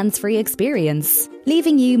wonderful hands-free experience,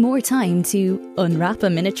 leaving you more time to unwrap a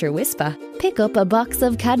miniature Whisper. Pick up a box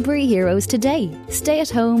of Cadbury Heroes today. Stay at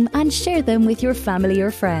home and share them with your family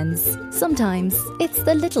or friends. Sometimes it's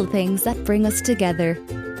the little things that bring us together.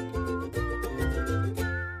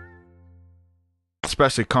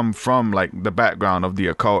 Especially come from like the background of the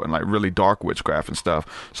occult and like really dark witchcraft and stuff.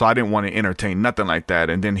 So I didn't want to entertain nothing like that.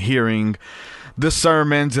 And then hearing the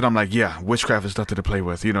sermons, and I'm like, yeah, witchcraft is nothing to play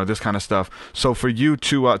with, this kind of stuff. So for you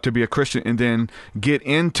to be a Christian and then get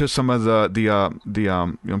into some of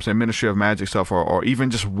the Ministry of Magic stuff, or even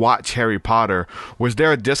just watch Harry Potter, was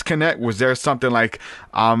there a disconnect? Was there something like,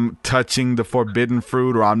 I'm touching the forbidden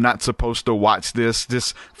fruit, or I'm not supposed to watch this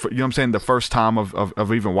the first time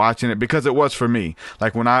of even watching it? Because it was for me.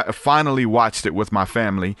 Like when I finally watched it with my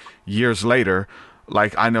family years later,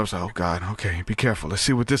 like I know, so oh God, okay, be careful. Let's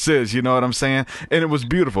see what this is. You know what I'm saying? And it was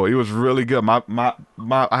beautiful. It was really good. I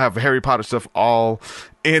have Harry Potter stuff all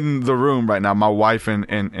in the room right now. My wife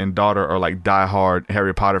and daughter are like diehard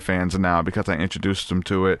Harry Potter fans now because I introduced them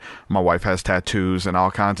to it. My wife has tattoos and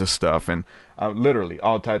all kinds of stuff, and literally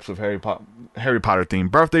all types of Harry Potter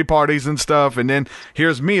themed birthday parties and stuff. And then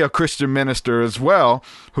here's me, a Christian minister as well,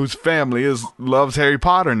 whose family loves Harry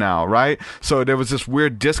Potter now, right? So there was this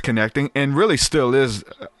weird disconnecting, and really still is,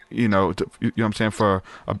 you know what I'm saying, for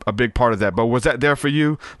a big part of that. But was that there for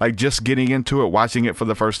you, like just getting into it, watching it for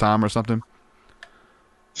the first time or something?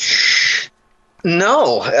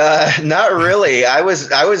 No, not really. I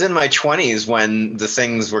was in my 20s when the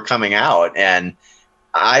things were coming out, and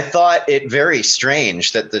I thought it very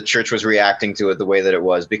strange that the church was reacting to it the way that it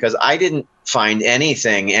was, because I didn't find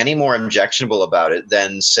anything any more objectionable about it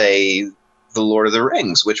than, say, The Lord of the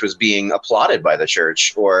Rings, which was being applauded by the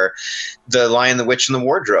church, or The Lion, the Witch, and the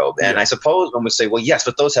Wardrobe. And I suppose one would say, well, yes,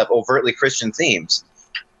 but those have overtly Christian themes.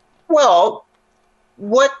 Well,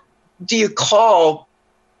 what do you call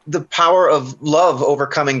the power of love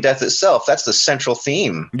overcoming death itself? That's the central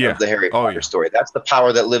theme of the Harry Potter story. That's the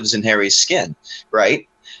power that lives in Harry's skin, right?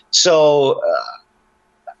 So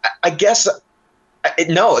I guess,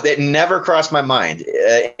 no, it never crossed my mind.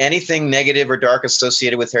 Anything negative or dark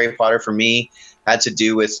associated with Harry Potter for me had to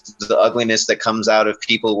do with the ugliness that comes out of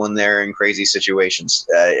people when they're in crazy situations,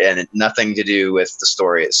 and nothing to do with the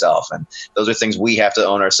story itself. And those are things we have to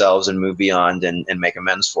own ourselves and move beyond and make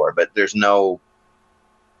amends for. But there's no...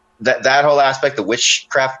 That whole aspect, the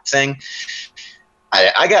witchcraft thing,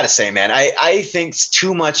 I gotta say, man, I think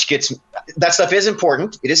too much gets... That stuff is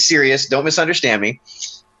important. It is serious. Don't misunderstand me.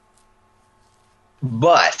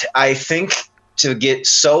 But I think to get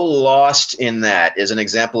so lost in that is an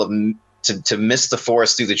example of to miss the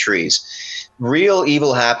forest through the trees. Real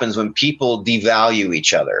evil happens when people devalue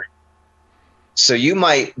each other. So you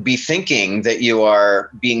might be thinking that you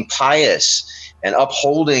are being pious and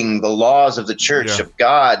upholding the laws of the Church of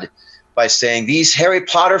God by saying these Harry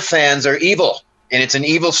Potter fans are evil, and it's an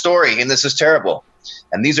evil story, and this is terrible,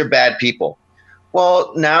 and these are bad people.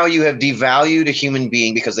 Well, now you have devalued a human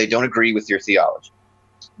being because they don't agree with your theology.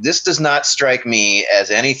 This does not strike me as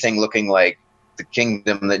anything looking like the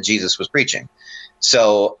kingdom that Jesus was preaching.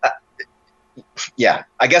 So,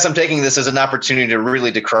 I guess I'm taking this as an opportunity to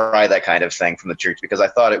really decry that kind of thing from the church, because I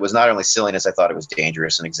thought it was not only silliness, I thought it was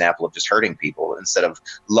dangerous, an example of just hurting people instead of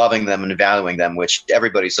loving them and valuing them, which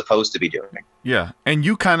everybody's supposed to be doing. Yeah, and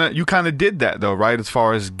you kind of did that though, right? As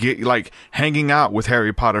far as hanging out with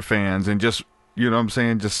Harry Potter fans and just, you know what I'm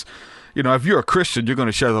saying, just, you know, if you're a Christian, you're going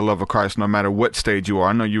to share the love of Christ no matter what stage you are.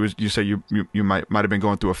 I know you say you might have been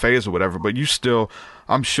going through a phase or whatever, but you still,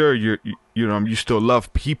 I'm sure you still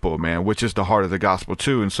love people, man, which is the heart of the gospel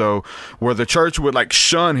too. And so where the church would like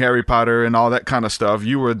shun Harry Potter and all that kind of stuff,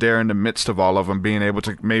 you were there in the midst of all of them, being able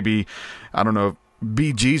to maybe, I don't know,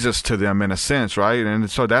 be Jesus to them in a sense, right?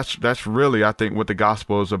 And so that's really, I think, what the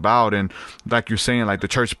gospel is about. And like you're saying, like the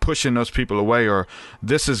church pushing those people away, or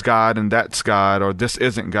this is God and that's God, or this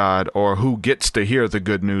isn't God, or who gets to hear the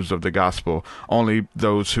good news of the gospel? Only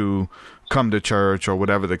those who come to church, or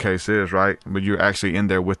whatever the case is, right? But you're actually in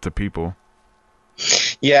there with the people.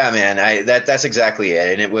 Yeah, man, that's exactly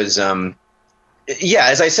it. And it was,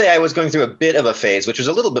 as I say, I was going through a bit of a phase, which was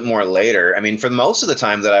a little bit more later. I mean, for most of the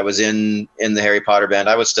time that I was in the Harry Potter band,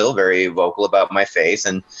 I was still very vocal about my faith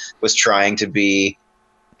and was trying to be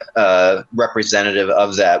representative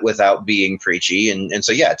of that without being preachy. And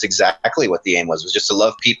so, it's exactly what the aim was just to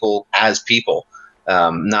love people as people,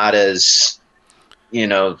 not as,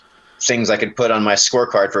 things I could put on my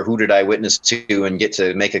scorecard for who did I witness to and get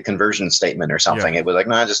to make a conversion statement or something. It was like,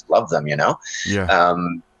 no, I just love them, Yeah.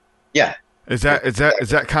 Yeah. Is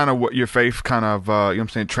that kind of what your faith kind of, you know what I'm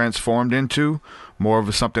saying, transformed into? More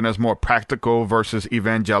of something that's more practical versus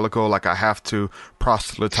evangelical, like I have to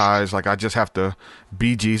proselytize, like I just have to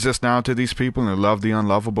be Jesus now to these people and love the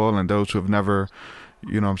unlovable and those who have never,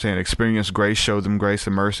 you know what I'm saying, experienced grace, show them grace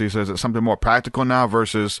and mercy. So is it something more practical now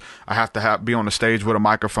versus I have to be on the stage with a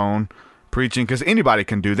microphone preaching? Because anybody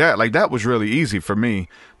can do that. Like that was really easy for me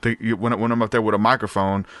when I'm up there with a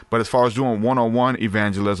microphone. But as far as doing one-on-one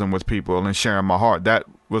evangelism with people and sharing my heart, that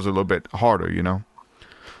was a little bit harder, you know?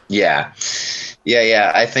 Yeah.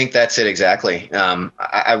 I think that's it exactly.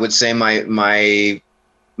 I would say my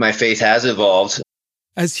faith has evolved.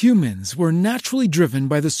 As humans, we're naturally driven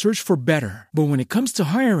by the search for better. But when it comes to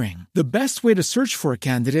hiring, the best way to search for a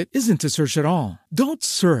candidate isn't to search at all. Don't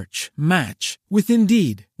search, match with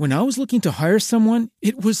Indeed. When I was looking to hire someone,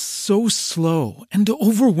 it was so slow and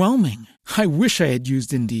overwhelming. I wish I had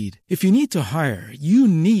used Indeed. If you need to hire, you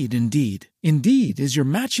need Indeed. Indeed is your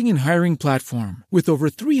matching and hiring platform with over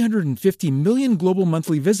 350 million global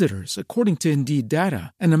monthly visitors, according to Indeed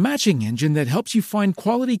data, and a matching engine that helps you find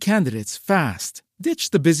quality candidates fast. Ditch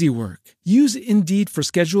the busy work. Use Indeed for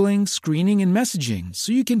scheduling, screening, and messaging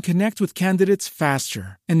so you can connect with candidates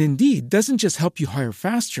faster. And Indeed doesn't just help you hire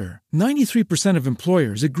faster. 93% of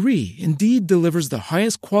employers agree Indeed delivers the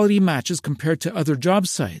highest quality matches compared to other job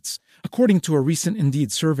sites, according to a recent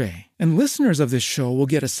Indeed survey. And listeners of this show will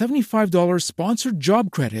get a $75 sponsored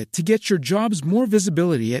job credit to get your jobs more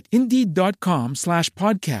visibility at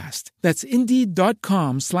Indeed.com/podcast. That's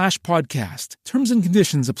Indeed.com/podcast. Terms and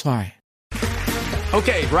conditions apply.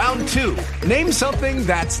 Okay, round two. Name something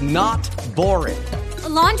that's not boring. A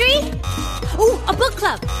laundry? Ooh, a book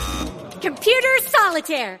club. Computer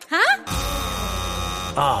solitaire, huh?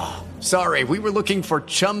 Ah, sorry, we were looking for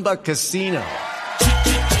Chumba Casino.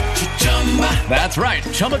 That's right,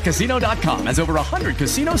 ChumbaCasino.com has over 100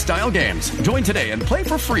 casino-style games. Join today and play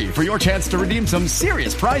for free for your chance to redeem some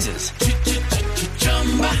serious prizes.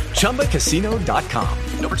 ChumbaCasino.com.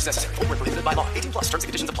 No purchase necessary. Void where prohibited by law. 18+. Terms and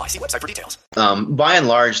conditions apply. See website for details. By and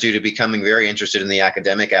large, due to becoming very interested in the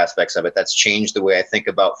academic aspects of it, that's changed the way I think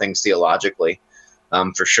about things theologically.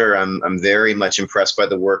 For sure, I'm very much impressed by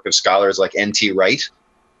the work of scholars like N.T. Wright,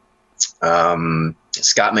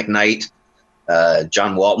 Scott McKnight,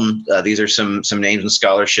 John Walton. These are some names in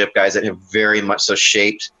scholarship, guys that have very much so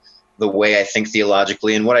shaped the way I think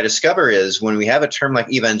theologically. And what I discover is when we have a term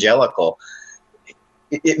like evangelical,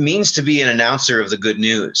 it means to be an announcer of the good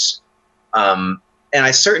news. And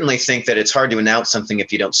I certainly think that it's hard to announce something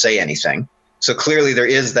if you don't say anything. So clearly there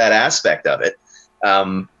is that aspect of it.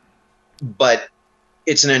 But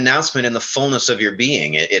it's an announcement in the fullness of your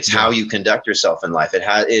being. It's how you conduct yourself in life. It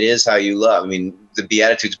is how you love. I mean, the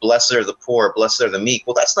Beatitudes, blessed are the poor, blessed are the meek.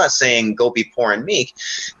 Well, that's not saying go be poor and meek.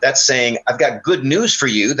 That's saying I've got good news for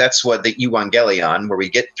you. That's what the evangelion, where we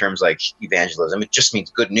get terms like evangelism, it just means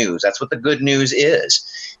good news. That's what the good news is.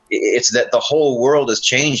 It's that the whole world has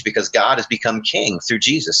changed because God has become king through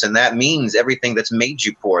Jesus. And that means everything that's made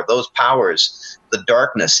you poor, those powers, the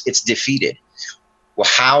darkness, it's defeated. Well,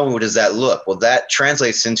 how does that look? Well, that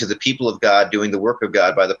translates into the people of God doing the work of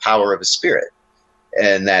God by the power of His Spirit.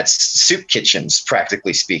 And that's soup kitchens,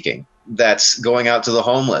 practically speaking. That's going out to the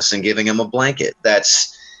homeless and giving them a blanket.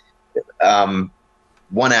 That's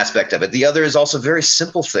one aspect of it. The other is also very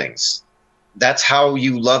simple things. That's how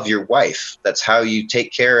you love your wife. That's how you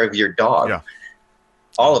take care of your dog. Yeah.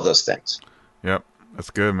 All of those things. Yep. That's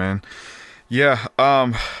good, man. Yeah.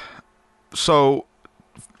 So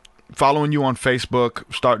following you on Facebook,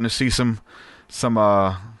 starting to see some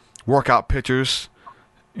workout pictures,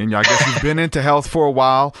 and I guess you've been into health for a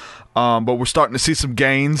while, but we're starting to see some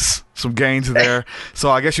gains there. So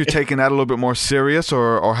I guess you're taking that a little bit more serious,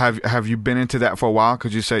 or have you been into that for a while?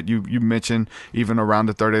 Because you said you mentioned even around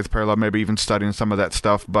the 38th parallel, maybe even studying some of that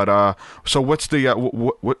stuff. But so what's the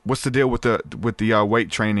what's the deal with the weight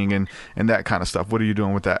training and that kind of stuff? What are you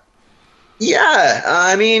doing with that? Yeah,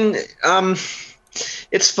 I mean,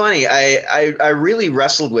 it's funny. I really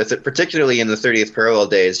wrestled with it, particularly in the 30th parallel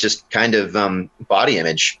days, just kind of body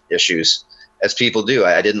image issues, as people do.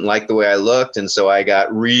 I didn't like the way I looked, and so I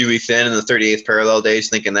got really thin in the 38th parallel days,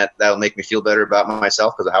 thinking that that'll make me feel better about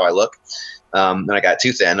myself because of how I look. And I got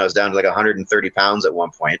too thin. I was down to like 130 pounds at one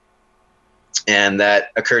point. And that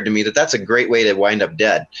occurred to me that that's a great way to wind up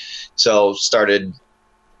dead. So started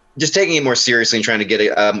just taking it more seriously and trying to get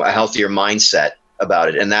a healthier mindset about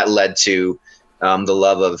it. And that led to the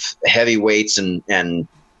love of heavy weights and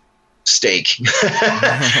steak,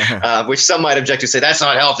 which some might object to, say that's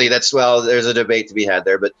not healthy. There's a debate to be had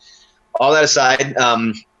there. But all that aside,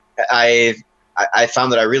 I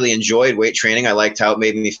found that I really enjoyed weight training. I liked how it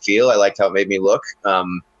made me feel. I liked how it made me look.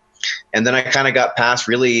 And then I kind of got past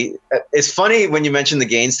really. It's funny when you mentioned the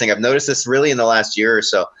gains thing. I've noticed this really in the last year or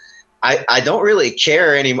so. I don't really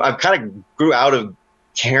care anymore. I've kind of grew out of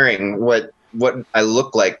caring what I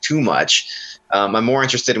look like too much. I'm more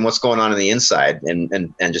interested in what's going on the inside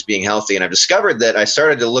and just being healthy. And I've discovered that I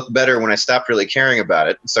started to look better when I stopped really caring about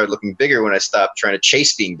it, and started looking bigger when I stopped trying to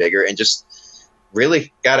chase being bigger, and just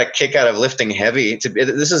really got a kick out of lifting heavy.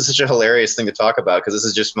 This is such a hilarious thing to talk about, because this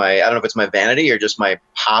is just I don't know if it's my vanity or just my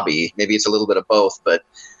hobby. Maybe it's a little bit of both, but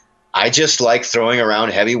I just like throwing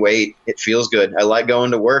around heavy weight. It feels good. I like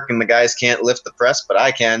going to work and the guys can't lift the press, but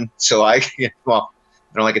I can. So I don't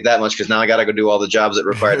like it that much, because now I got to go do all the jobs that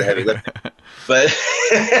require the heavy lifting. But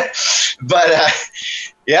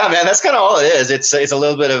yeah, man, that's kind of all it is. It's a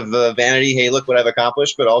little bit of vanity. Hey, look what I've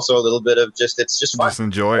accomplished, but also a little bit of it's just fun. Just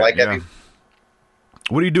enjoy it. Yeah.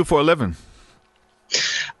 What do you do for a living?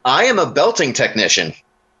 I am a belting technician.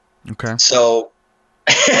 Okay. So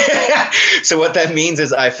what that means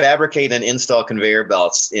is I fabricate and install conveyor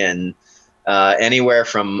belts in anywhere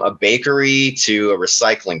from a bakery to a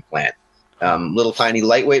recycling plant. Little tiny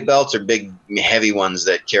lightweight belts or big heavy ones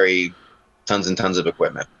that carry tons and tons of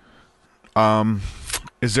equipment.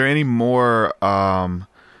 Is there any more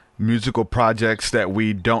musical projects that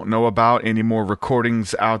we don't know about? Any more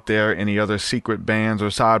recordings out there? Any other secret bands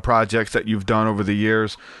or side projects that you've done over the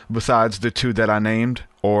years besides the two that I named?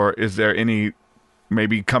 Or is there any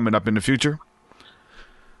maybe coming up in the future?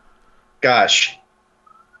 Gosh,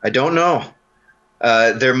 I don't know.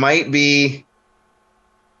 There might be.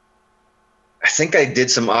 I think I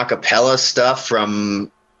did some a cappella stuff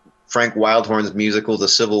from Frank Wildhorn's musical The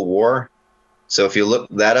Civil War. So if you look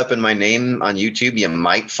that up in my name on YouTube, you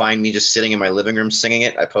might find me just sitting in my living room singing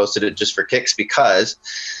it. I posted it just for kicks because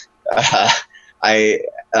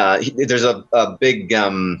there's a big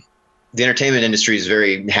the entertainment industry is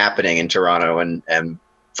very happening in Toronto, and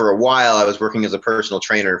for a while I was working as a personal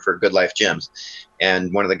trainer for Good Life Gyms,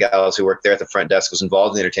 and one of the gals who worked there at the front desk was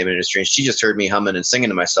involved in the entertainment industry, and she just heard me humming and singing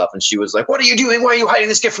to myself, and she was like, "What are you doing? Why are you hiding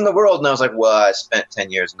this gift from the world?" And I was like, "Well, I spent 10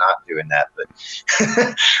 years not doing that,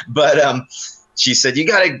 but she said, you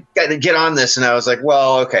got to get on this. And I was like,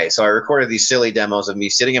 well, okay. So I recorded these silly demos of me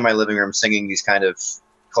sitting in my living room singing these kind of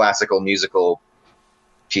classical musical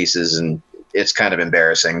pieces, and it's kind of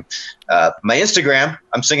embarrassing. My Instagram,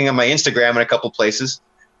 I'm singing on my Instagram in a couple places,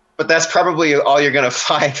 but that's probably all you're going to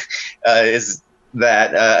find is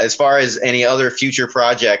that. As far as any other future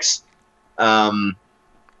projects, I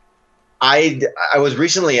was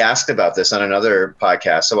recently asked about this on another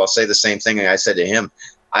podcast, so I'll say the same thing I said to him.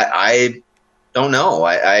 I don't know.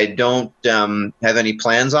 I don't have any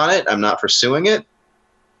plans on it. I'm not pursuing it.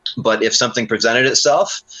 But if something presented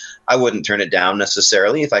itself, I wouldn't turn it down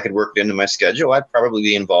necessarily. If I could work it into my schedule, I'd probably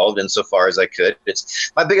be involved insofar as I could.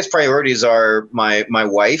 It's my biggest priorities are my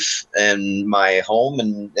wife and my home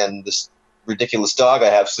and this ridiculous dog I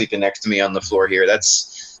have sleeping next to me on the floor here.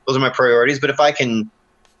 Those are my priorities. But if I can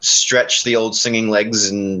stretch the old singing legs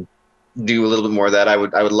and do a little bit more of that, I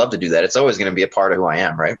would love to do that. It's always going to be a part of who I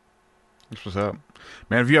am, right? That's what's up.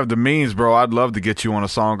 Man, if you have the means, bro, I'd love to get you on a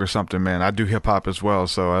song or something, man. I do hip-hop as well,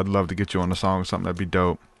 so I'd love to get you on a song or something. That'd be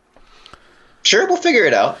dope. Sure, we'll figure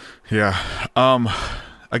it out. Yeah.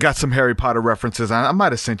 I got some Harry Potter references. I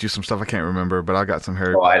might have sent you some stuff. I can't remember, but I got some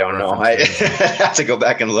Harry Potter I don't know. I have to go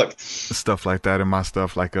back and look. Stuff like that in my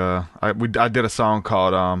stuff. Like I did a song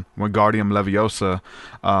called Wingardium Leviosa,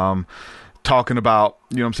 talking about,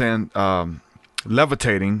 you know what I'm saying,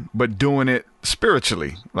 levitating, but doing it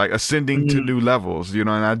spiritually, like ascending to new levels, you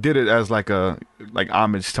know. And I did it as like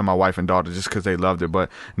homage to my wife and daughter, just because they loved it,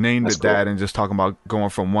 but named That's it cool. that, and just talking about going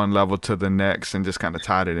from one level to the next, and just kind of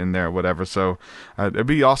tied it in there or whatever. So it'd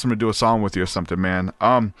be awesome to do a song with you or something, man.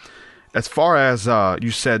 As far as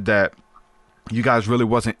you said that you guys really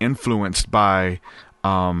wasn't influenced by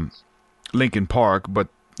Linkin Park, but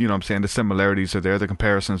you know what I'm saying, the similarities are there, the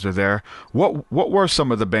comparisons are there. What were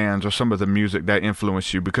some of the bands or some of the music that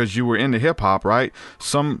influenced you? Because you were into hip-hop, right?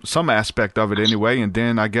 Some aspect of it anyway, and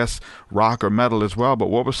then I guess rock or metal as well. But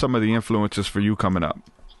what were some of the influences for you coming up?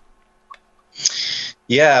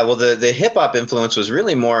 Yeah, well, the hip-hop influence was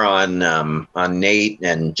really more on Nate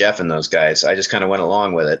and Jeff and those guys. I just kind of went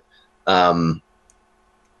along with it. I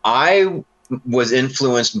was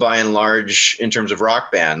influenced by and large, in terms of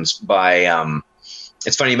rock bands, by...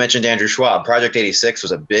 it's funny you mentioned Andrew Schwab. Project 86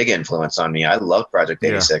 was a big influence on me. I love Project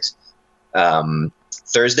 86. Yeah.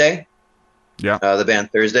 Thursday, the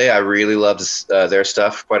band Thursday, I really loved their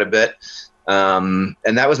stuff quite a bit. And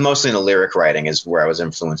that was mostly in the lyric writing is where I was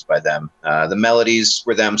influenced by them. The melodies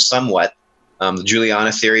were them somewhat. The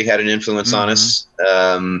Juliana Theory had an influence on us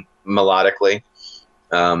melodically.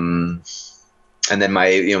 And then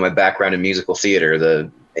my background in musical theater,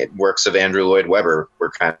 the works of Andrew Lloyd Webber were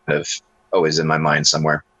kind of always in my mind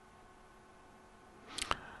somewhere.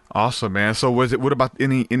 Awesome, man. So what about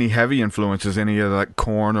any heavy influences, any of like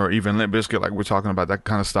Korn or even Limp Bizkit, like we're talking about, that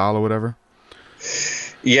kind of style or whatever?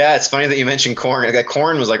 Yeah, it's funny that you mentioned Korn.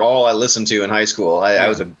 Korn was like all I listened to in high school. I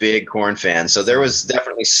was a big Korn fan, so there was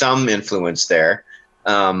definitely some influence there.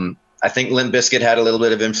 I think Limp Bizkit had a little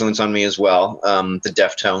bit of influence on me as well. The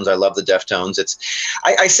Deftones, I love the Deftones.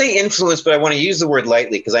 I say influence, but I want to use the word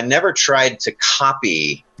lightly because I never tried to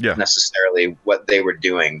copy necessarily what they were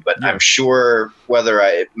doing. But I'm sure whether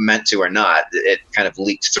I meant to or not, it kind of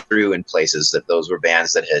leaked through in places that those were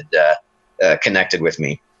bands that had connected with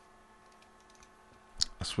me.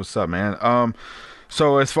 That's what's up, man.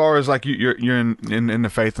 So as far as like you're in the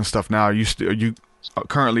faith and stuff now, are you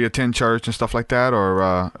currently attend church and stuff like that,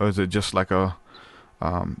 or is it just like a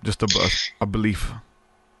belief?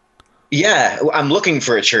 Yeah, I'm looking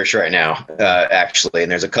for a church right now, actually,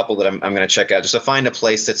 and there's a couple that I'm going to check out just to find a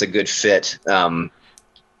place that's a good fit.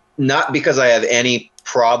 Not because I have any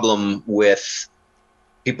problem with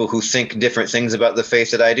people who think different things about the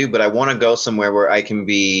faith that I do, but I want to go somewhere where I can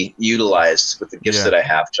be utilized with the gifts that I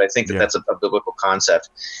have. Which I think that's a biblical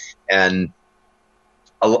concept, and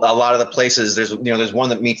a lot of the places there's one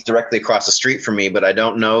that meets directly across the street from me, but I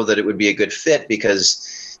don't know that it would be a good fit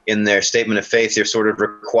because in their statement of faith, you're sort of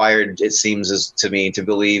required, it seems to me, to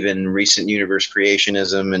believe in recent universe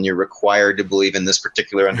creationism, and you're required to believe in this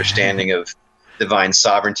particular understanding of divine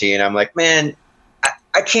sovereignty. And I'm like, man,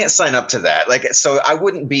 I can't sign up to that. Like, so I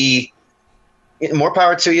wouldn't be, more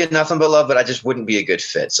power to you, nothing but love, but I just wouldn't be a good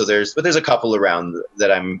fit. So there's a couple around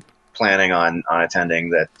that I'm planning on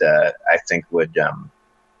attending that I think would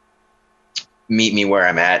meet me where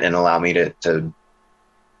I'm at and allow me to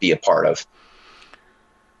be a part of.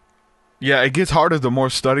 Yeah, it gets harder the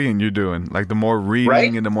more studying you're doing. Like the more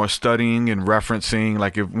reading and the more studying and referencing.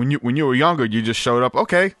 Like when you were younger, you just showed up.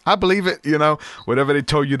 Okay, I believe it. Whatever they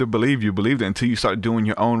told you to believe, you believed it until you start doing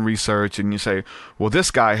your own research and you say, well,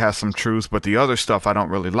 this guy has some truths, but the other stuff I don't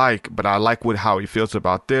really like. But I like how he feels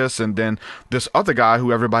about this. And then this other guy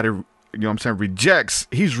who everybody rejects,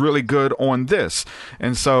 he's really good on this.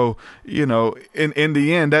 And so, in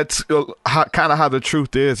the end, that's kind of how the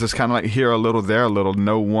truth is. It's kind of like here a little, there a little.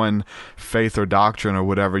 No one faith or doctrine or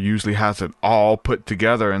whatever usually has it all put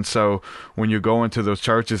together. And so when you go into those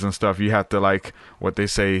churches and stuff, you have to, like what they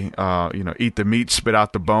say, eat the meat, spit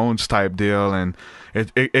out the bones type deal. And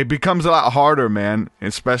it becomes a lot harder, man,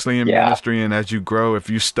 especially in ministry and as you grow, if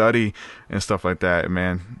you study and stuff like that,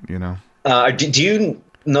 man, Do you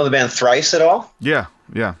know the band Thrice at all? Yeah.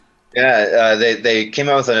 They came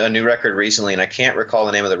out with a new record recently, and I can't recall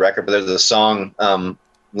the name of the record, but there's a song,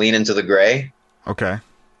 "Lean Into the Gray." Okay.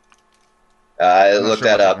 Look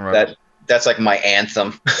that up. That's like my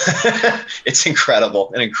anthem. It's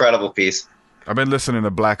incredible, an incredible piece. I've been listening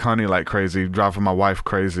to Black Honey like crazy, driving my wife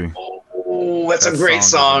crazy. Oh, that's a great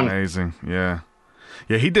song. Amazing, yeah.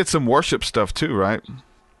 He did some worship stuff too, right?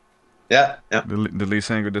 Yeah. The lead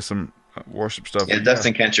singer did some worship stuff. Yeah,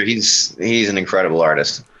 Dustin Kensher, he's an incredible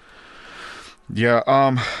artist.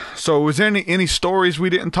 Yeah. So was there any stories we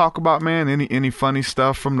didn't talk about, man? Any funny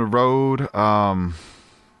stuff from the road?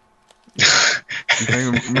 You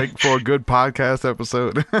think make for a good podcast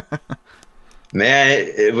episode? Man,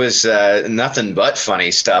 it was nothing but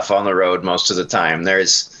funny stuff on the road most of the time.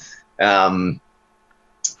 There's what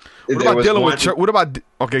about dealing with church? What about,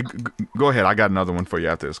 okay, go ahead. I got another one for you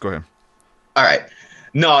after this. Go ahead. All right.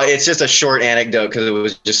 No, it's just a short anecdote because it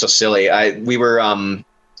was just so silly. We were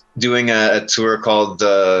doing a tour called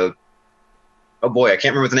oh boy, I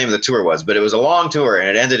can't remember what the name of the tour was, but it was a long tour and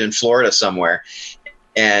it ended in Florida somewhere.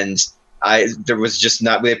 And there was just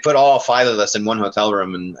not, we put all 5 of us in one hotel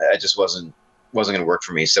room, and I just wasn't going to work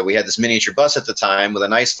for me. So we had this miniature bus at the time with a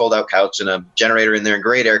nice fold-out couch and a generator in there and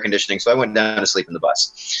great air conditioning. So I went down to sleep in the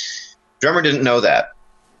bus. Drummer didn't know that.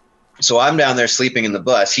 So I'm down there sleeping in the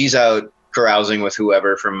bus. He's out carousing with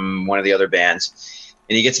whoever from one of the other bands.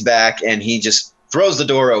 And he gets back and he just throws the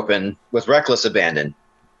door open with reckless abandon.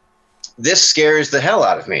 This scares the hell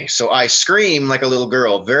out of me. So I scream like a little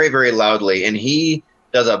girl very, very loudly. And he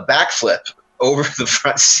does a backflip over the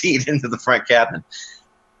front seat into the front cabin.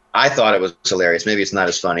 I thought it was hilarious. Maybe it's not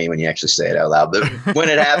as funny when you actually say it out loud, but when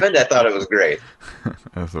it happened, I thought it was great.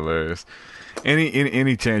 That's hilarious.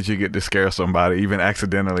 Any chance you get to scare somebody, even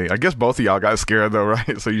accidentally? I guess both of y'all got scared though,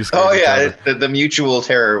 right? So you scared. Oh yeah, the mutual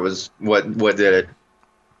terror was what did it.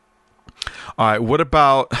 All right, what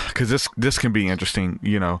about, because this can be interesting,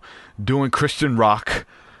 doing Christian rock,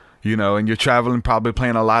 and you're traveling, probably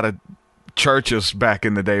playing a lot of churches back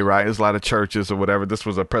in the day, right? There's a lot of churches or whatever. This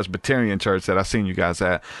was a Presbyterian church that I seen you guys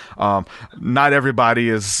at. Not everybody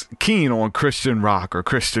is keen on Christian rock or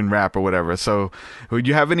Christian rap or whatever. So would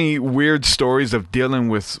you have any weird stories of dealing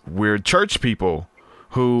with weird church people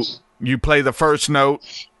who you play the first note,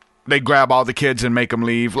 they grab all the kids and make them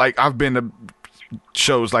leave? Like, I've been to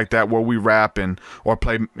shows like that where we rap or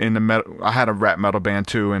play in the metal. I had a rap metal band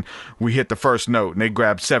too, and we hit the first note and they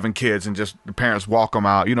grab 7 kids and just the parents walk them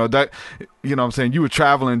out. What I'm saying? You were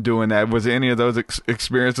traveling doing that. Was there any of those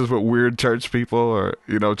experiences with weird church people, or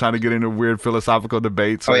trying to get into weird philosophical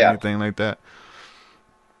debates or anything like that?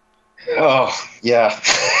 Oh yeah,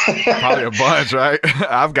 probably a bunch, right?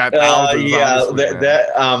 I've got thousands.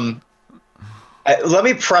 Let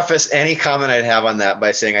me preface any comment I'd have on that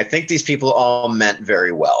by saying I think these people all meant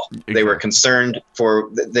very well. Exactly. They were concerned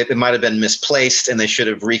that it might have been misplaced and they should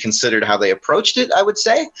have reconsidered how they approached it, I would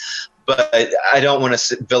say. But I don't want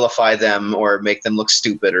to vilify them or make them look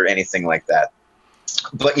stupid or anything like that.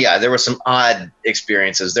 But yeah, there were some odd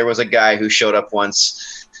experiences. There was a guy who showed up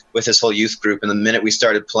once with his whole youth group, and the minute we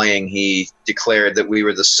started playing, he declared that we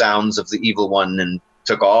were the sounds of the evil one and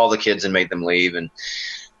took all the kids and made them leave. And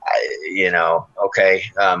okay.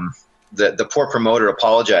 The poor promoter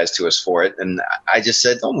apologized to us for it, and I just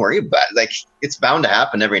said, "Don't worry about it. Like, it's bound to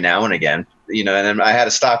happen every now and again." And then I had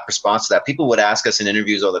a stock response to that. People would ask us in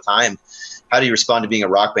interviews all the time, "How do you respond to being a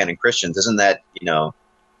rock band and Christians? Isn't that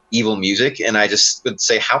evil music?" And I just would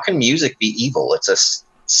say, "How can music be evil? It's a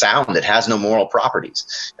sound that has no moral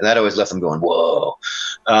properties." And that always left them going, "Whoa."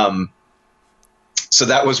 So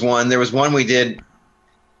that was one. There was one we did.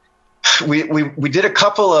 We did a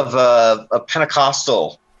couple of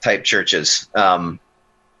Pentecostal type churches,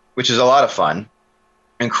 which is a lot of fun.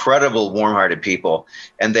 Incredible, warm-hearted people,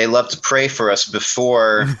 and they love to pray for us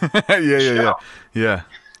before. Yeah.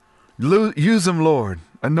 Use them, Lord.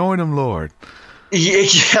 Anoint them, Lord.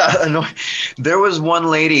 Yeah. There was one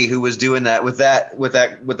lady who was doing that with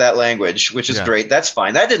that language, which is great. That's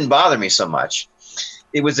fine. That didn't bother me so much.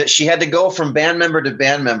 It was that she had to go from band member to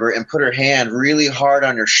band member and put her hand really hard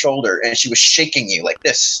on your shoulder, and she was shaking you like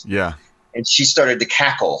this. Yeah. And she started to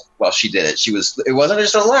cackle while she did it. It wasn't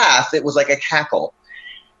just a laugh, it was like a cackle.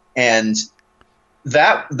 And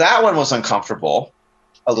that one was uncomfortable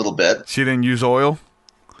a little bit. She didn't use oil?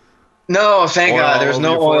 No, thank God. There was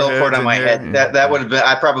no oil poured on my head. That would have been,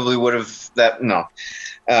 I probably would have, no.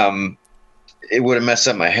 It would have messed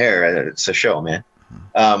up my hair. It's a show, man.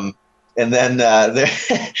 And then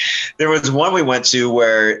there was one we went to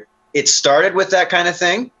where it started with that kind of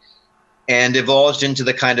thing and divulged into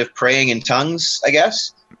the kind of praying in tongues, I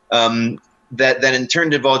guess, that then in turn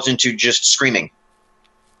divulged into just screaming.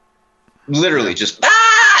 Literally just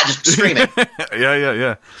screaming.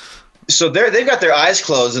 Yeah. So they've got their eyes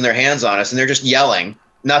closed and their hands on us, and they're just yelling,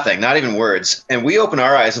 nothing, not even words. And we open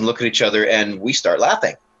our eyes and look at each other, and we start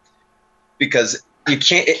laughing because you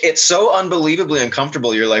can't. It's so unbelievably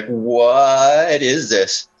uncomfortable. You're like, what is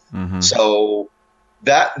this? Mm-hmm. So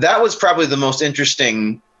that was probably the most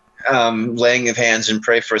interesting laying of hands and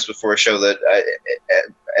pray for us before a show that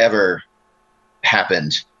ever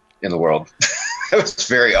happened in the world. It was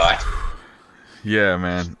very odd. Yeah,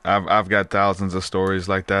 man. I've got thousands of stories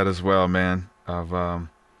like that as well, man. Of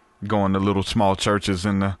going to little small churches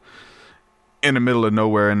in the middle of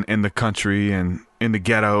nowhere in the country and in the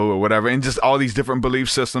ghetto or whatever, and just all these different belief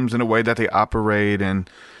systems and the way that they operate, and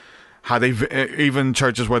how they even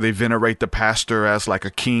churches where they venerate the pastor as like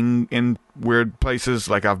a king in weird places.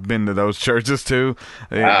 Like, I've been to those churches too.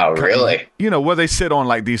 Wow, really? Where they sit on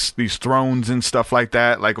like these thrones and stuff like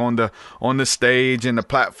that, like on the stage, and the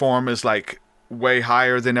platform is like way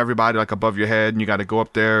higher than everybody, like above your head, and you got to go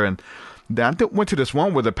up there. And I went to this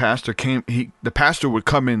one where the pastor the pastor would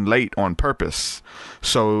come in late on purpose.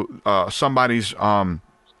 So somebody's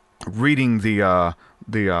reading the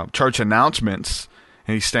church announcements,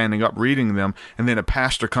 and he's standing up reading them, and then a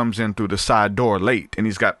pastor comes in through the side door late, and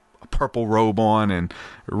he's got a purple robe on and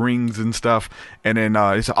rings and stuff, and then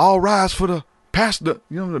he said, "All rise for the pastor,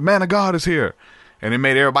 the man of God is here." And it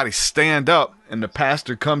made everybody stand up, and the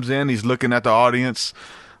pastor comes in, he's looking at the audience,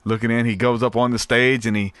 he goes up on the stage,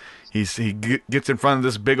 and he gets in front of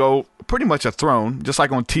this big old, pretty much a throne, just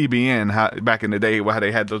like on TBN back in the day, how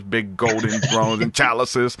they had those big golden thrones and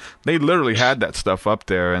chalices. They literally had that stuff up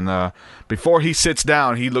there. And before he sits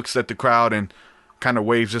down, he looks at the crowd and kind of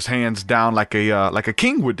waves his hands down like a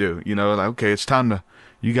king would do. Like, okay, it's time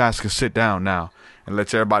you guys can sit down now, and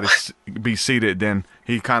lets everybody be seated. Then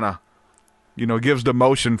he kind of, gives the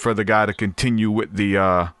motion for the guy to continue with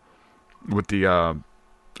the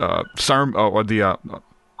sermon or the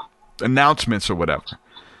announcements or whatever.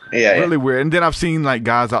 Yeah, really weird. And then I've seen like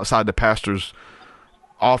guys outside the pastor's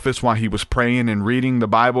office while he was praying and reading the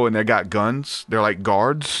Bible, and they got guns. They're like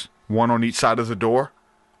guards, one on each side of the door,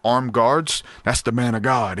 armed guards. That's the man of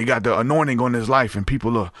God. He got the anointing on his life, and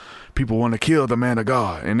people want to kill the man of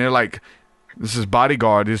God. And they're like, this is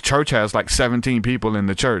bodyguard. His church has like 17 people in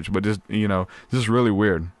the church, but this is really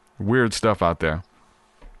weird stuff out there.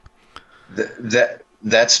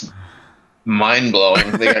 That's mind blowing.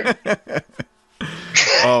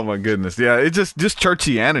 Oh my goodness. Yeah, it's just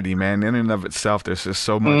churchianity, man. In and of itself, there's just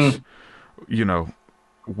so much,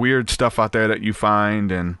 weird stuff out there that you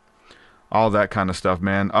find and all that kind of stuff,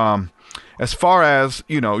 man. As far as,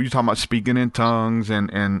 you're talking about speaking in tongues and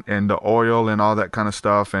the oil and all that kind of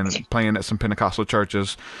stuff and playing at some Pentecostal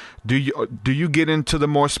churches, do you get into the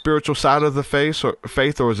more spiritual side of the faith,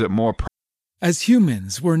 or is it more As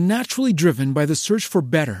humans, we're naturally driven by the search for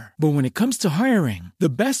better. But when it comes to hiring, the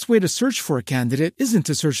best way to search for a candidate isn't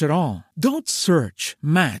to search at all. Don't search,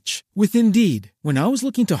 match with Indeed. When I was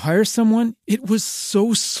looking to hire someone, it was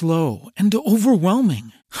so slow and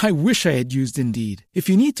overwhelming. I wish I had used Indeed. If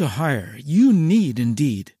you need to hire, you need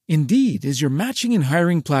Indeed. Indeed is your matching and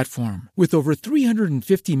hiring platform with over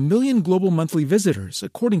 350 million global monthly visitors,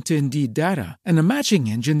 according to Indeed data, and a matching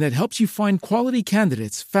engine that helps you find quality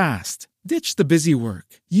candidates fast. Ditch the busy work.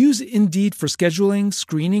 Use Indeed for scheduling,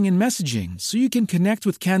 screening, and messaging so you can connect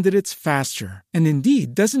with candidates faster. And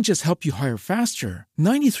Indeed doesn't just help you hire faster.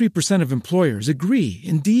 93% of employers agree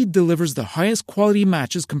Indeed delivers the highest quality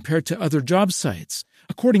matches compared to other job sites,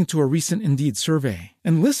 according to a recent Indeed survey.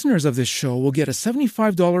 And listeners of this show will get a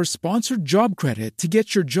 $75 sponsored job credit to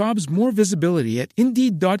get your jobs more visibility at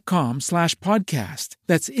Indeed.com/podcast.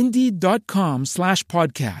 That's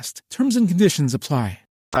Indeed.com/podcast. Terms and conditions apply.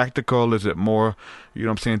 Practical? Is it more,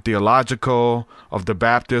 theological, of the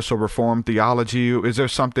Baptist or Reformed theology? Is there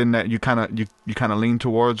something that you kind of lean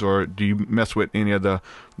towards, or do you mess with any of the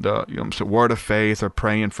word of faith or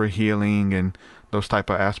praying for healing and those type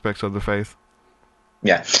of aspects of the faith?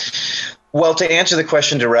 Yeah. Well, to answer the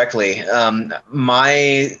question directly,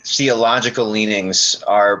 my theological leanings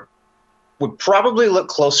would probably look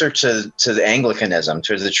closer to the Anglicanism,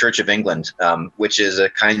 to the Church of England, which is a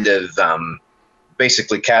kind of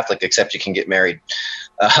basically Catholic, except you can get married.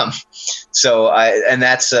 And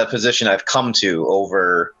that's a position I've come to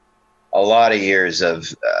over a lot of years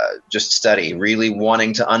of just study, really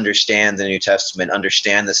wanting to understand the New Testament,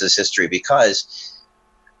 understand this as history, because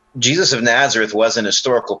Jesus of Nazareth was an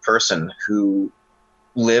historical person who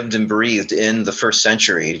lived and breathed in the first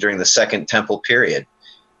century during the Second Temple period.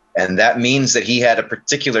 And that means that he had a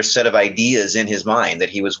particular set of ideas in his mind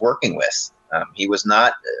that he was working with. He was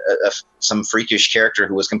not some freakish character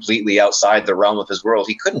who was completely outside the realm of his world.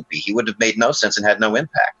 He couldn't be. He would have made no sense and had no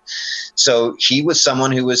impact. So he was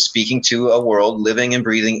someone who was speaking to a world, living and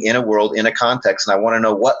breathing in a world, in a context. And I want to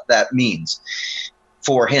know what that means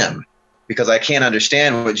for him, because I can't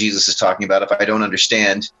understand what Jesus is talking about if I don't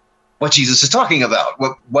understand what Jesus is talking about.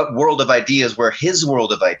 What world of ideas were his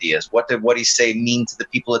world of ideas? What did what he say mean to the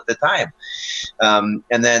people at the time? And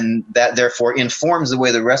then that therefore informs the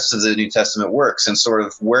way the rest of the New Testament works. And sort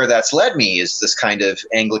of where that's led me is this kind of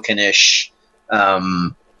Anglicanish,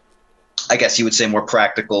 I guess you would say, more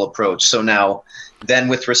practical approach. So now then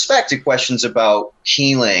with respect to questions about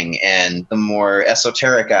healing and the more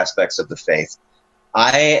esoteric aspects of the faith,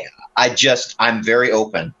 I'm very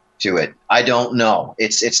open to it. I don't know.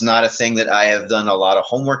 It's not a thing that I have done a lot of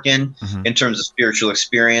homework in terms of spiritual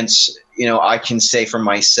experience. I can say for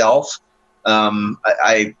myself,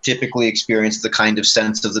 I typically experience the kind of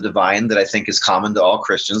sense of the divine that I think is common to all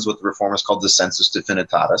Christians, what the Reformers called the sensus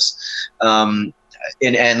divinitatis.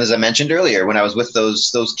 And as I mentioned earlier, when I was with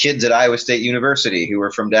those kids at Iowa State University who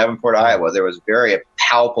were from Davenport, Iowa, there was very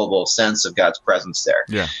palpable sense of God's presence there.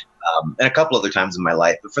 Yeah. And a couple other times in my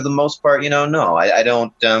life, but for the most part, no, I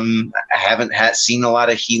don't. I haven't seen a lot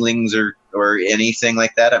of healings or anything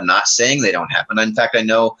like that. I'm not saying they don't happen. In fact, I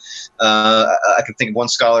know I can think of one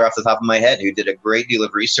scholar off the top of my head who did a great deal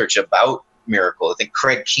of research about miracle. I think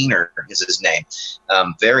Craig Keener is his name.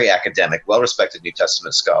 Very academic, well-respected New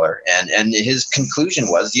Testament scholar, and his conclusion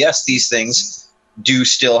was, yes, these things do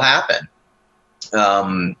still happen,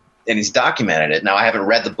 and he's documented it. Now, I haven't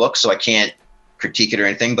read the book, so I can't critique it or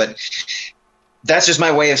anything, but that's just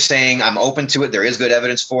my way of saying I'm open to it. There is good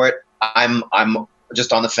evidence for it. I'm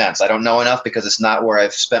just on the fence. I don't know enough because it's not where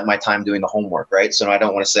I've spent my time doing the homework, right? So I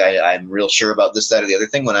don't want to say I'm real sure about this, that, or the other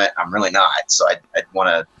thing when I'm really not. So I'd want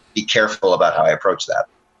to be careful about how I approach that.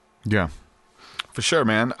 Yeah, for sure,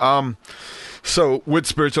 man. So with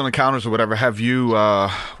spiritual encounters or whatever, have you,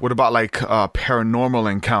 what about like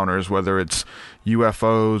paranormal encounters, whether it's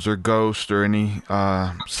UFOs or ghosts or any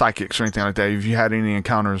psychics or anything like that? Have you had any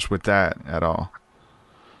encounters with that at all?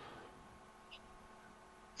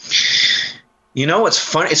 You know what's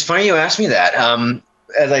funny? It's funny you asked me that.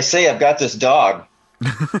 As I say, I've got this dog,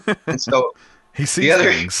 and so he sees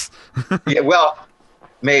things. Yeah, well,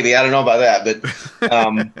 maybe I don't know about that, but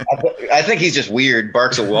I think he's just weird.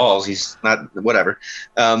 Barks at walls. He's not whatever.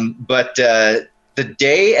 But the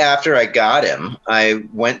day after I got him, I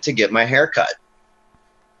went to get my hair cut,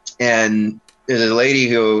 and there's a lady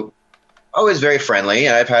who always very friendly,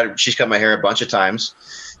 and she's cut my hair a bunch of times,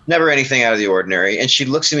 never anything out of the ordinary. And she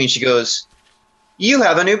looks at me and she goes, "You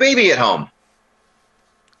have a new baby at home."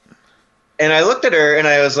 And I looked at her and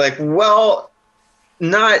I was like, well,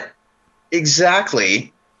 not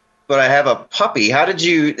exactly, but I have a puppy. How did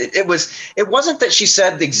you, it wasn't that she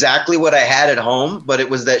said exactly what I had at home, but it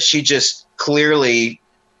was that she just clearly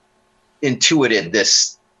intuited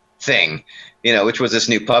this thing, which was this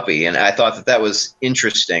new puppy. And I thought that was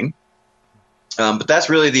interesting. But that's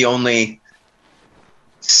really the only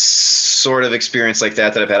sort of experience like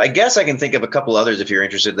that I've had. I guess I can think of a couple others if you're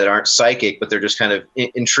interested that aren't psychic, but they're just kind of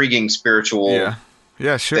intriguing spiritual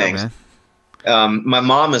sure, things. Man. My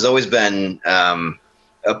mom has always been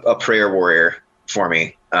a prayer warrior for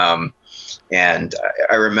me. And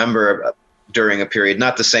I remember during a period,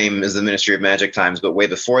 not the same as the Ministry of Magic times, but way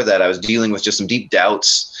before that, I was dealing with just some deep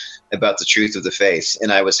doubts about the truth of the faith.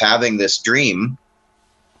 And I was having this dream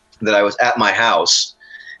that I was at my house,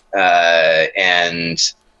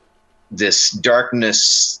 and this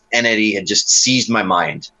darkness entity had just seized my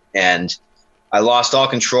mind, and I lost all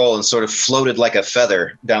control and sort of floated like a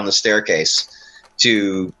feather down the staircase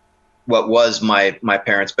to what was my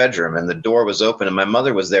parents' bedroom. And the door was open and my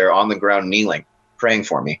mother was there on the ground kneeling, praying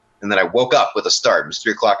for me. And then I woke up with a start. It was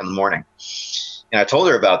 3:00 in the morning. And I told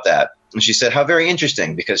her about that. And she said, how very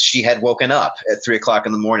interesting, because she had woken up at 3:00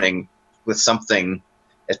 in the morning with something,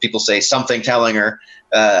 as people say, something telling her,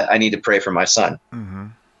 I need to pray for my son. Mm-hmm.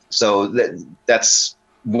 So that's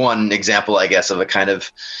one example, I guess, of a kind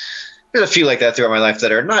of, there's a few like that throughout my life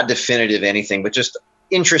that are not definitive anything, but just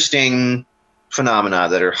interesting phenomena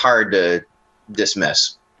that are hard to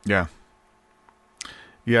dismiss. Yeah.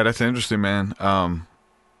 Yeah, that's interesting, man.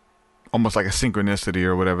 Almost like a synchronicity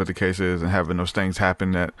or whatever the case is, and having those things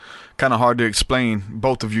happen that kind of hard to explain.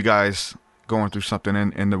 Both of you guys going through something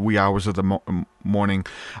in the wee hours of the morning.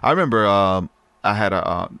 I remember I had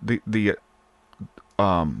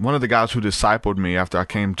one of the guys who discipled me after I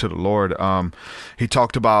came to the Lord. He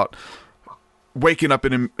talked about waking up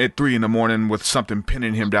at 3 a.m. with something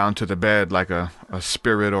pinning him down to the bed, like a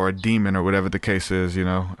spirit or a demon or whatever the case is,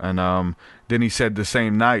 And then he said the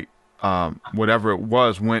same night, whatever it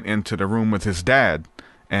was went into the room with his dad,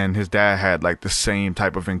 and his dad had like the same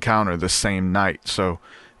type of encounter the same night. So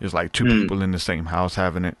there's like two people in the same house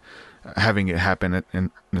having it happen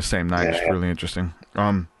in the same night. It's really interesting.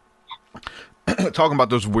 Talking about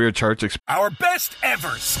those weird church experiences. Our best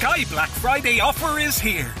ever Sky Black Friday offer is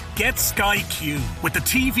here. Get Sky Q with the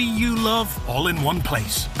TV you love all in one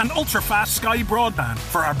place. And ultra-fast Sky broadband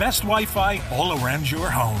for our best Wi-Fi all around your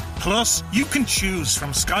home. Plus, you can choose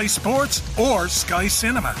from Sky Sports or Sky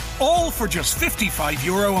Cinema. All for just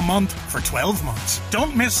 €55 a month for 12 months.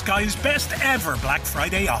 Don't miss Sky's best ever Black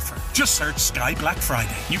Friday offer. Just search Sky Black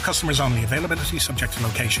Friday. New customers only. Availability subject to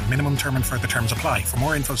location. Minimum term and further terms apply. For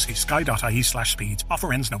more info, see sky.ie/speeds.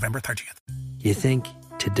 Offer ends November 30th. You think,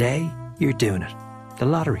 today you're doing it. The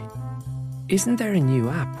lottery. Isn't there a new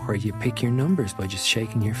app where you pick your numbers by just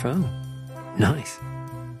shaking your phone? Nice.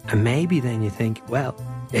 And maybe then you think, well,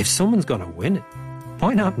 if someone's going to win it,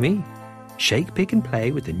 why not me? Shake, pick and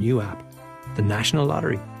play with the new app. The National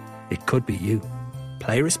Lottery. It could be you.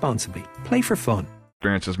 Play responsibly. Play for fun.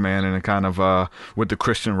 Experiences, man, and a kind of with the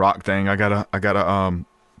Christian rock thing. I got a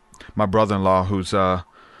my brother-in-law who's a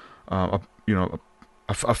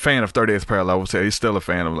fan of 30th Parallel. Would say he's still a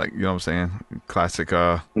fan of, like, what I'm saying, classic.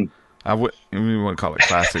 I wouldn't want to call it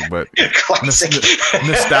classic, but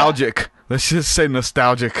nostalgic. Let's just say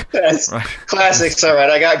nostalgic. That's right. Classic's all right.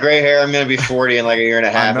 I got gray hair. I'm going to be 40 in like a year and a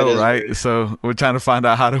half. I know, right? So we're trying to find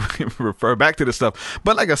out how to refer back to this stuff.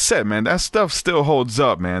 But like I said, man, that stuff still holds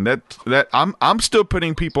up, man. That I'm still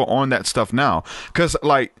putting people on that stuff now, because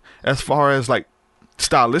like as far as like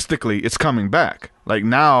stylistically, it's coming back. Like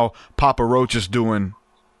now, Papa Roach is doing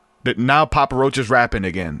that now Papa Roach is rapping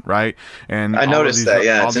again, right? And I noticed that.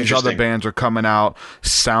 Yeah, all these other bands are coming out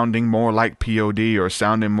sounding more like POD or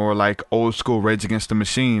sounding more like old school Rage Against the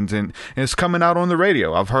Machines, and it's coming out on the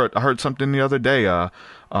radio. I heard something the other day.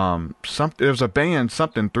 There's a band,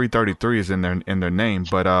 something 333 is in their name,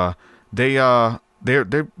 but they sound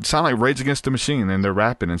like Rage Against the Machine, and they're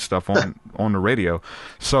rapping and stuff on the radio.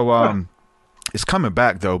 So it's coming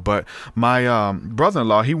back though. But my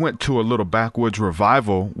brother-in-law, he went to a little backwoods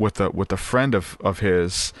revival with a friend of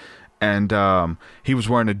his, and he was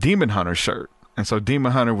wearing a Demon Hunter shirt. And so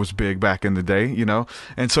Demon Hunter was big back in the day, you know.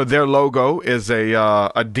 And so their logo is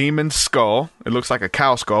a demon skull. It looks like a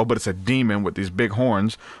cow skull, but it's a demon with these big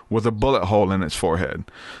horns with a bullet hole in its forehead.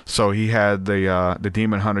 So he had the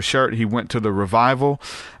Demon Hunter shirt. He went to the revival,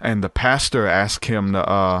 and the pastor asked him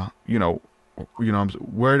to,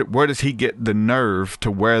 where does he get the nerve to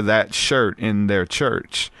wear that shirt in their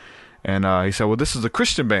church? And he said, well, this is a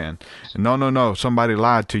Christian band. And no, somebody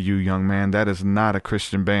lied to you, young man. That is not a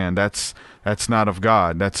Christian band. That's not of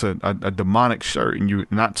God. That's a demonic shirt, and you're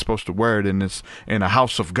not supposed to wear it in a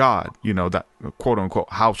house of God, you know, that quote unquote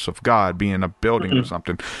house of God being a building or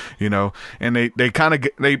something, you know. And they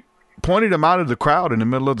pointed him out of the crowd in the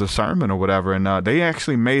middle of the sermon or whatever, and they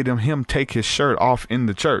actually made him take his shirt off in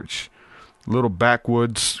the church. Little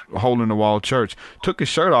backwoods hole in the wall church. Took his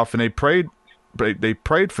shirt off, and they prayed for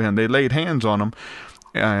him. They laid hands on him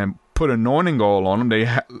and put anointing oil on him. They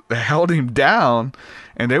held him down,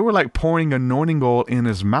 and they were like pouring anointing oil in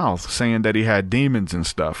his mouth, saying that he had demons and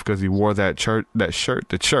stuff because he wore that shirt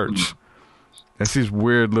to church. That's these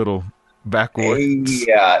weird little backwoods.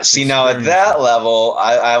 Yeah. See, now at that level,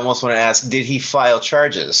 I almost want to ask, did he file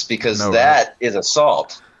charges? Because that is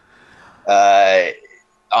assault.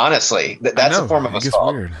 Honestly, that's a form of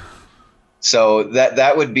assault. Weird. So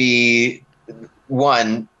that would be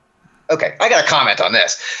one. Okay, I got a comment on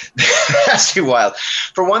this. That's too wild.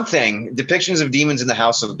 For one thing, depictions of demons in the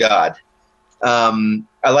house of God.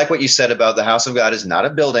 I like what you said about the house of God is not a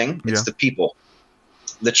building; it's the people.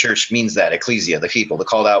 The church means that, ecclesia, the people, the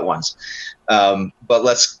called out ones. But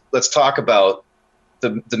let's talk about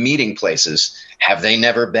the meeting places. Have they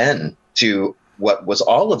never been to what was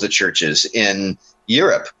all of the churches in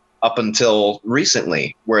Europe up until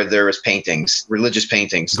recently, where there was paintings, religious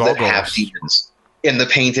paintings that have demons in the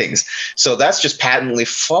paintings? So that's just patently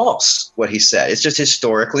false, what he said. It's just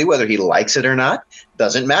historically, whether he likes it or not,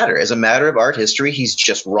 doesn't matter. As a matter of art history, he's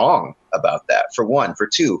just wrong about that, for one. For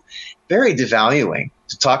two, very devaluing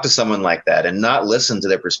to talk to someone like that and not listen to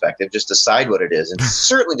their perspective, just decide what it is. And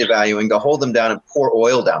certainly devaluing to hold them down and pour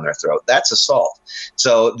oil down their throat. That's assault.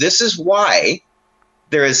 So this is why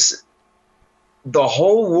there is... the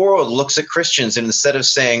whole world looks at Christians, and instead of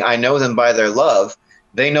saying, I know them by their love,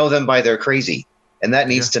 they know them by their crazy. And that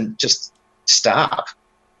needs to just stop.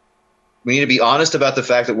 We need to be honest about the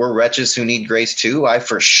fact that we're wretches who need grace too. I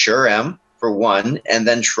for sure am, for one, and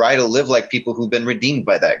then try to live like people who've been redeemed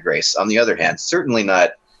by that grace. On the other hand, certainly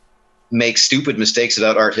not make stupid mistakes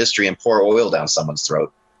about art history and pour oil down someone's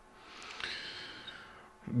throat.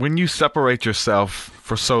 When you separate yourself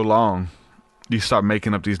for so long, you start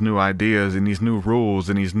making up these new ideas and these new rules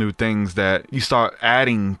and these new things that you start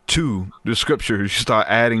adding to the scriptures. You start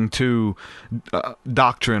adding to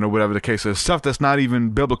doctrine or whatever the case is. Stuff that's not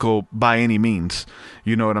even biblical by any means.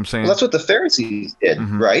 You know what I'm saying? Well, that's what the Pharisees did,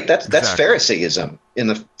 right? That's Pharisaism in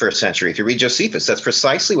the first century. If you read Josephus, that's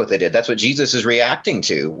precisely what they did. That's what Jesus is reacting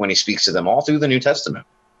to when he speaks to them all through the New Testament.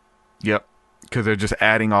 Yep, because they're just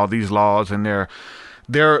adding all these laws, and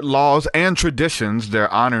their laws and traditions,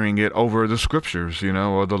 they're honoring it over the scriptures, you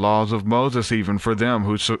know, or the laws of Moses, even for them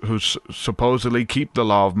who supposedly keep the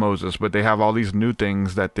law of Moses, but they have all these new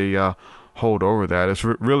things that they hold over that. It's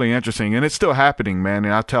really interesting, and it's still happening, man.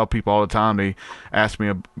 And I tell people all the time, they ask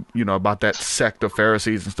me, you know, about that sect of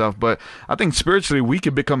Pharisees and stuff, but I think spiritually we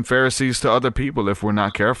could become Pharisees to other people if we're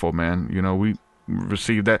not careful, man. You know, we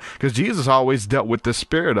receive that because Jesus always dealt with the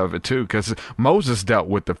spirit of it too, because Moses dealt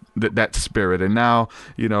with that spirit, and now,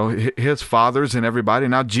 you know, his fathers and everybody,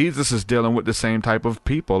 now Jesus is dealing with the same type of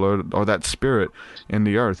people or that spirit in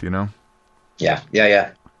the earth, you know. Yeah.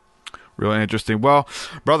 Really interesting. Well,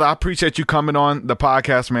 brother, I appreciate you coming on the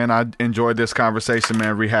podcast, man. I enjoyed this conversation,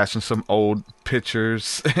 man, rehashing some old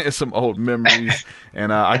pictures some old memories,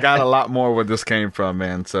 and I got a lot more where this came from,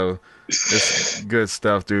 man. So it's good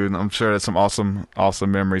stuff, dude. I'm sure that's some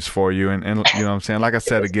awesome memories for you. And you know what I'm saying? Like I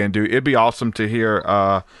said again, dude, it'd be awesome to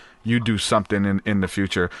hear you do something in the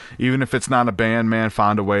future. Even if it's not a band, man,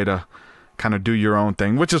 find a way to kind of do your own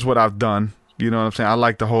thing, which is what I've done. You know what I'm saying? I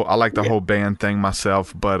like the whole band thing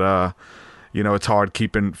myself, but you know, it's hard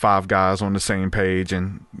keeping 5 guys on the same page,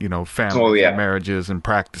 and, you know, families and marriages and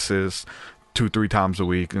practices 2-3 times a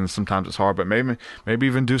week, and sometimes it's hard. But maybe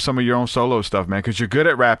even do some of your own solo stuff, man, because you're good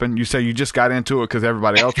at rapping. You say you just got into it because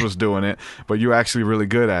everybody else was doing it, but you're actually really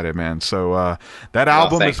good at it, man. So that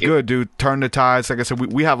album is good, dude. Turn the Tides. Like I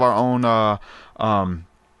said, we have our own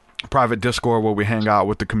private Discord where we hang out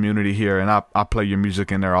with the community here, and I play your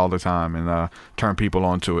music in there all the time and turn people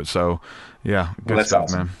onto it. So yeah, good stuff,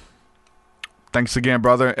 awesome, man. Thanks again,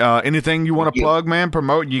 brother. Anything you want to plug, man?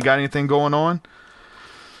 Promote? You got anything going on?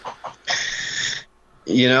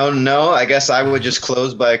 You know, no, I guess I would just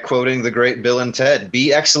close by quoting the great Bill and Ted.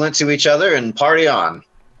 Be excellent to each other and party on.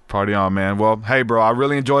 Party on, man. Well, hey, bro, I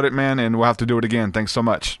really enjoyed it, man, and we'll have to do it again. Thanks so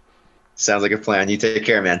much. Sounds like a plan. You take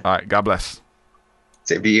care, man. All right, God bless.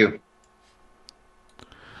 Same to you.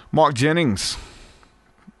 Mark Jennings,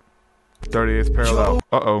 38th Parallel.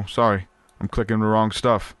 Uh-oh, sorry. I'm clicking the wrong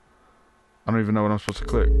stuff. I don't even know what I'm supposed to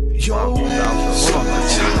click. Wow, hold on.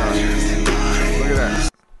 Look at that.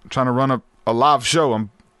 I'm trying to run a live show. I'm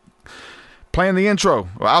playing the intro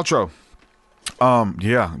or outro.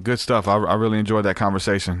 Yeah, good stuff. I really enjoyed that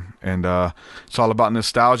conversation, and it's all about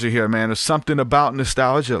nostalgia here, man. There's something about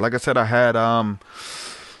nostalgia. Like I said, I had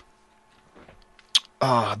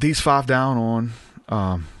These 5 Down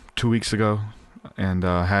on 2 weeks ago, and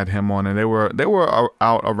had him on, and they were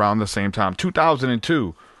out around the same time,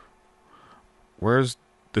 2002. Where's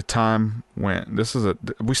the time went?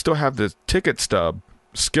 We still have the ticket stub.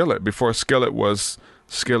 Skillet, before Skillet was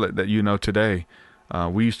Skillet that you know today.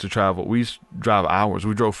 We used to travel. We used to drive hours.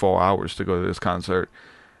 We drove 4 hours to go to this concert,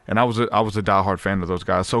 and I was a diehard fan of those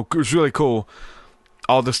guys. So it was really cool.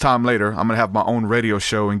 All this time later, I'm gonna have my own radio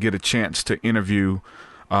show and get a chance to interview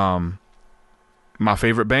my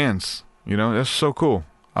favorite bands. You know, that's so cool.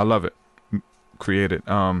 I love it. Create it.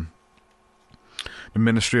 The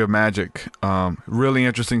Ministry of Magic. Really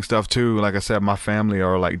interesting stuff too. Like I said, my family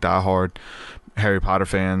are like diehard Harry Potter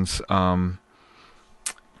fans, and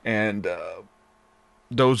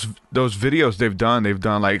those videos they've done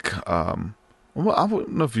like well, I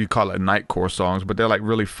don't know if you call it nightcore songs, but they're like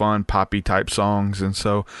really fun poppy type songs. And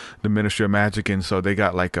so the Ministry of Magic, and so they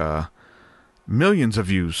got like millions of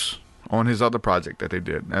views on his other project that they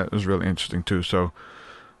did. That was really interesting too. So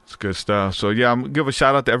it's good stuff. So yeah, I'm gonna give a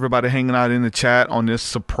shout out to everybody hanging out in the chat on this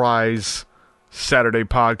surprise Saturday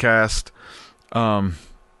podcast.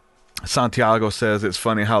 Santiago says it's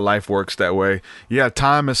funny how life works that way. Yeah,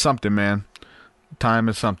 time is something, man. Time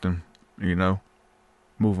is something, you know,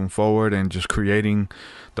 moving forward and just creating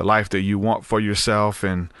the life that you want for yourself,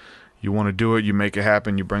 and you want to do it, you make it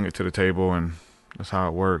happen, you bring it to the table, and that's how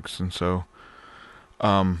it works. And so,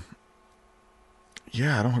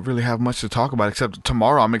 yeah, I don't really have much to talk about except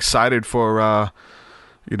tomorrow I'm excited for,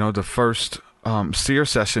 you know, the first Seer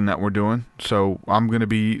session that we're doing. So I'm going to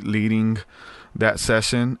be leading that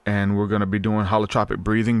session, and we're going to be doing holotropic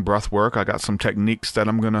breathing, breath work. I got some techniques that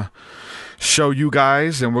I'm going to show you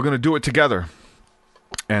guys, and we're going to do it together.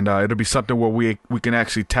 And it'll be something where we can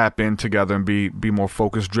actually tap in together and be more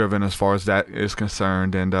focus driven as far as that is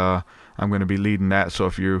concerned. And I'm going to be leading that. So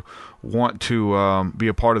if you want to be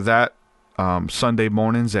a part of that, Sunday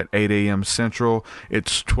mornings at 8 a.m. Central,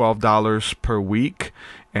 it's $12 per week,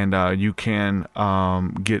 and you can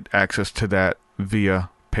get access to that via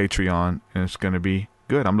Patreon, and it's going to be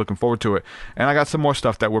good. I'm looking forward to it. And I got some more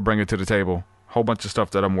stuff that we're bringing to the table, a whole bunch of stuff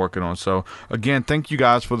that I'm working on. So again, thank you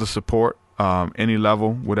guys for the support. Any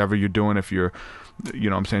level, whatever you're doing, if you're, you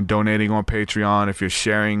know what I'm saying, donating on Patreon, if you're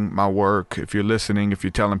sharing my work, if you're listening, if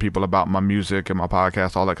you're telling people about my music and my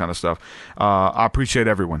podcast, all that kind of stuff. I appreciate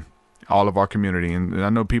everyone, all of our community. And I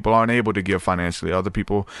know people aren't able to give financially. Other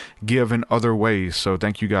people give in other ways. So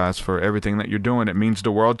thank you guys for everything that you're doing. It means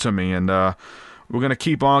the world to me. And we're going to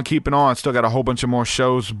keep on keeping on. Still got a whole bunch of more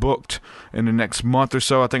shows booked in the next month or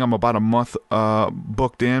so. I think I'm about a month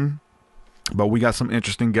booked in. But we got some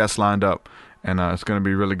interesting guests lined up, and it's going to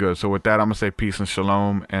be really good. So with that, I'm going to say peace and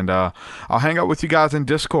shalom, and I'll hang out with you guys in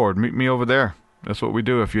Discord. Meet me over there. That's what we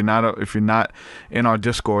do. If you're not in our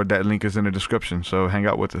Discord, that link is in the description. So hang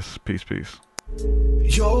out with us. Peace, peace.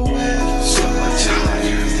 Your way so much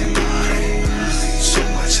higher than mine, so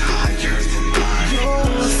much higher than mine.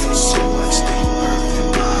 Your so much deeper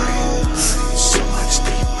than mine, so much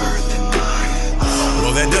deeper than mine.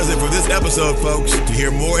 Well, that does it for this episode, folks. To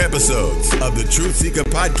hear more episodes of the Truth Seeker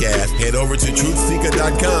podcast, head over to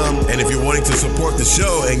truthseeker.com. And if you're wanting to support the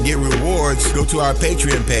show and get rewards, go to our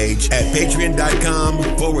Patreon page at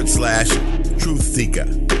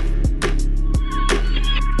patreon.com/truthseeker.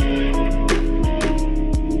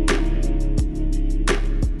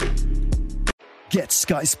 Get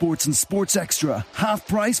Sky Sports and Sports Extra, half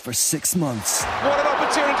price for 6 months. What an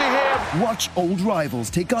opportunity here! Watch old rivals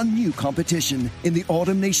take on new competition in the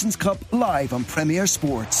Autumn Nations Cup live on Premier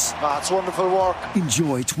Sports. That's wonderful work.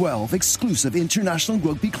 Enjoy 12 exclusive international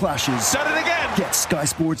rugby clashes. Done it again! Get Sky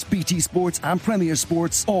Sports, BT Sports and Premier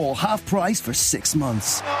Sports all half price for 6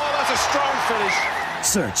 months. Oh, that's a strong finish.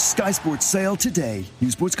 Search Sky Sports sale today. New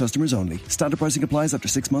sports customers only. Standard pricing applies after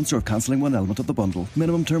 6 months or if cancelling one element of the bundle.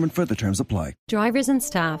 Minimum term and further terms apply. Drivers and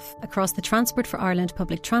staff across the Transport for Ireland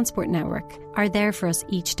public transport network are there for us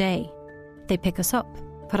each day. They pick us up,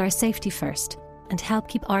 put our safety first, and help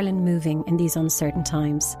keep Ireland moving in these uncertain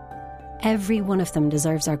times. Every one of them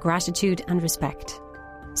deserves our gratitude and respect.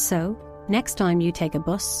 So, next time you take a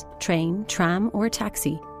bus, train, tram or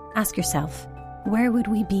taxi, ask yourself, where would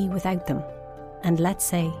we be without them? And let's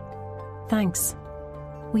say, thanks.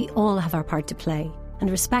 We all have our part to play, and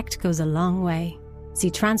respect goes a long way. See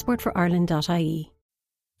transportforireland.ie.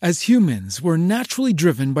 As humans, we're naturally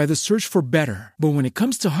driven by the search for better. But when it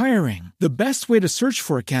comes to hiring, the best way to search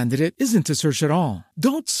for a candidate isn't to search at all.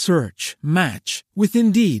 Don't search, match with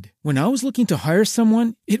Indeed. When I was looking to hire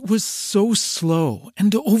someone, it was so slow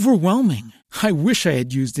and overwhelming. I wish I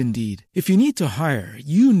had used Indeed. If you need to hire,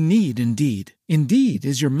 you need Indeed. Indeed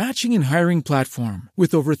is your matching and hiring platform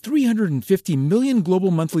with over 350 million global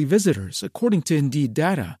monthly visitors, according to Indeed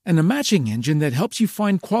data, and a matching engine that helps you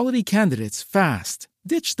find quality candidates fast.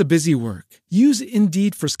 Ditch the busy work. Use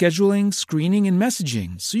Indeed for scheduling, screening, and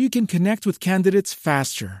messaging so you can connect with candidates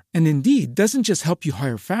faster. And Indeed doesn't just help you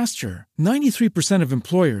hire faster. 93% of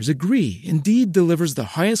employers agree Indeed delivers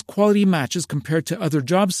the highest quality matches compared to other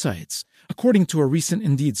job sites, according to a recent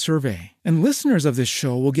Indeed survey. And listeners of this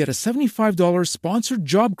show will get a $75 sponsored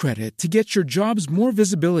job credit to get your jobs more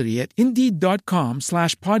visibility at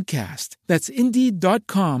Indeed.com/podcast. That's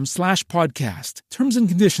Indeed.com/podcast. Terms and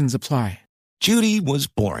conditions apply. Judy was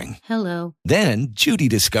boring. Hello. Then Judy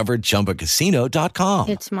discovered ChumbaCasino.com.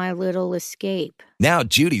 It's my little escape. Now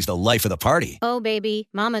Judy's the life of the party. Oh, baby,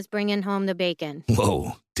 mama's bringing home the bacon.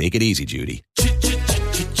 Whoa, take it easy, Judy.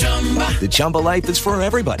 The Chumba life is for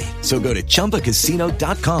everybody. So go to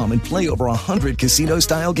ChumbaCasino.com and play over 100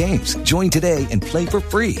 casino-style games. Join today and play for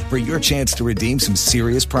free for your chance to redeem some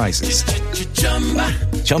serious prizes.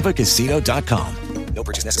 ChumbaCasino.com. No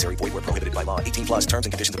purchase necessary. Void where prohibited by law. 18+ terms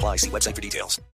and conditions apply. See website for details.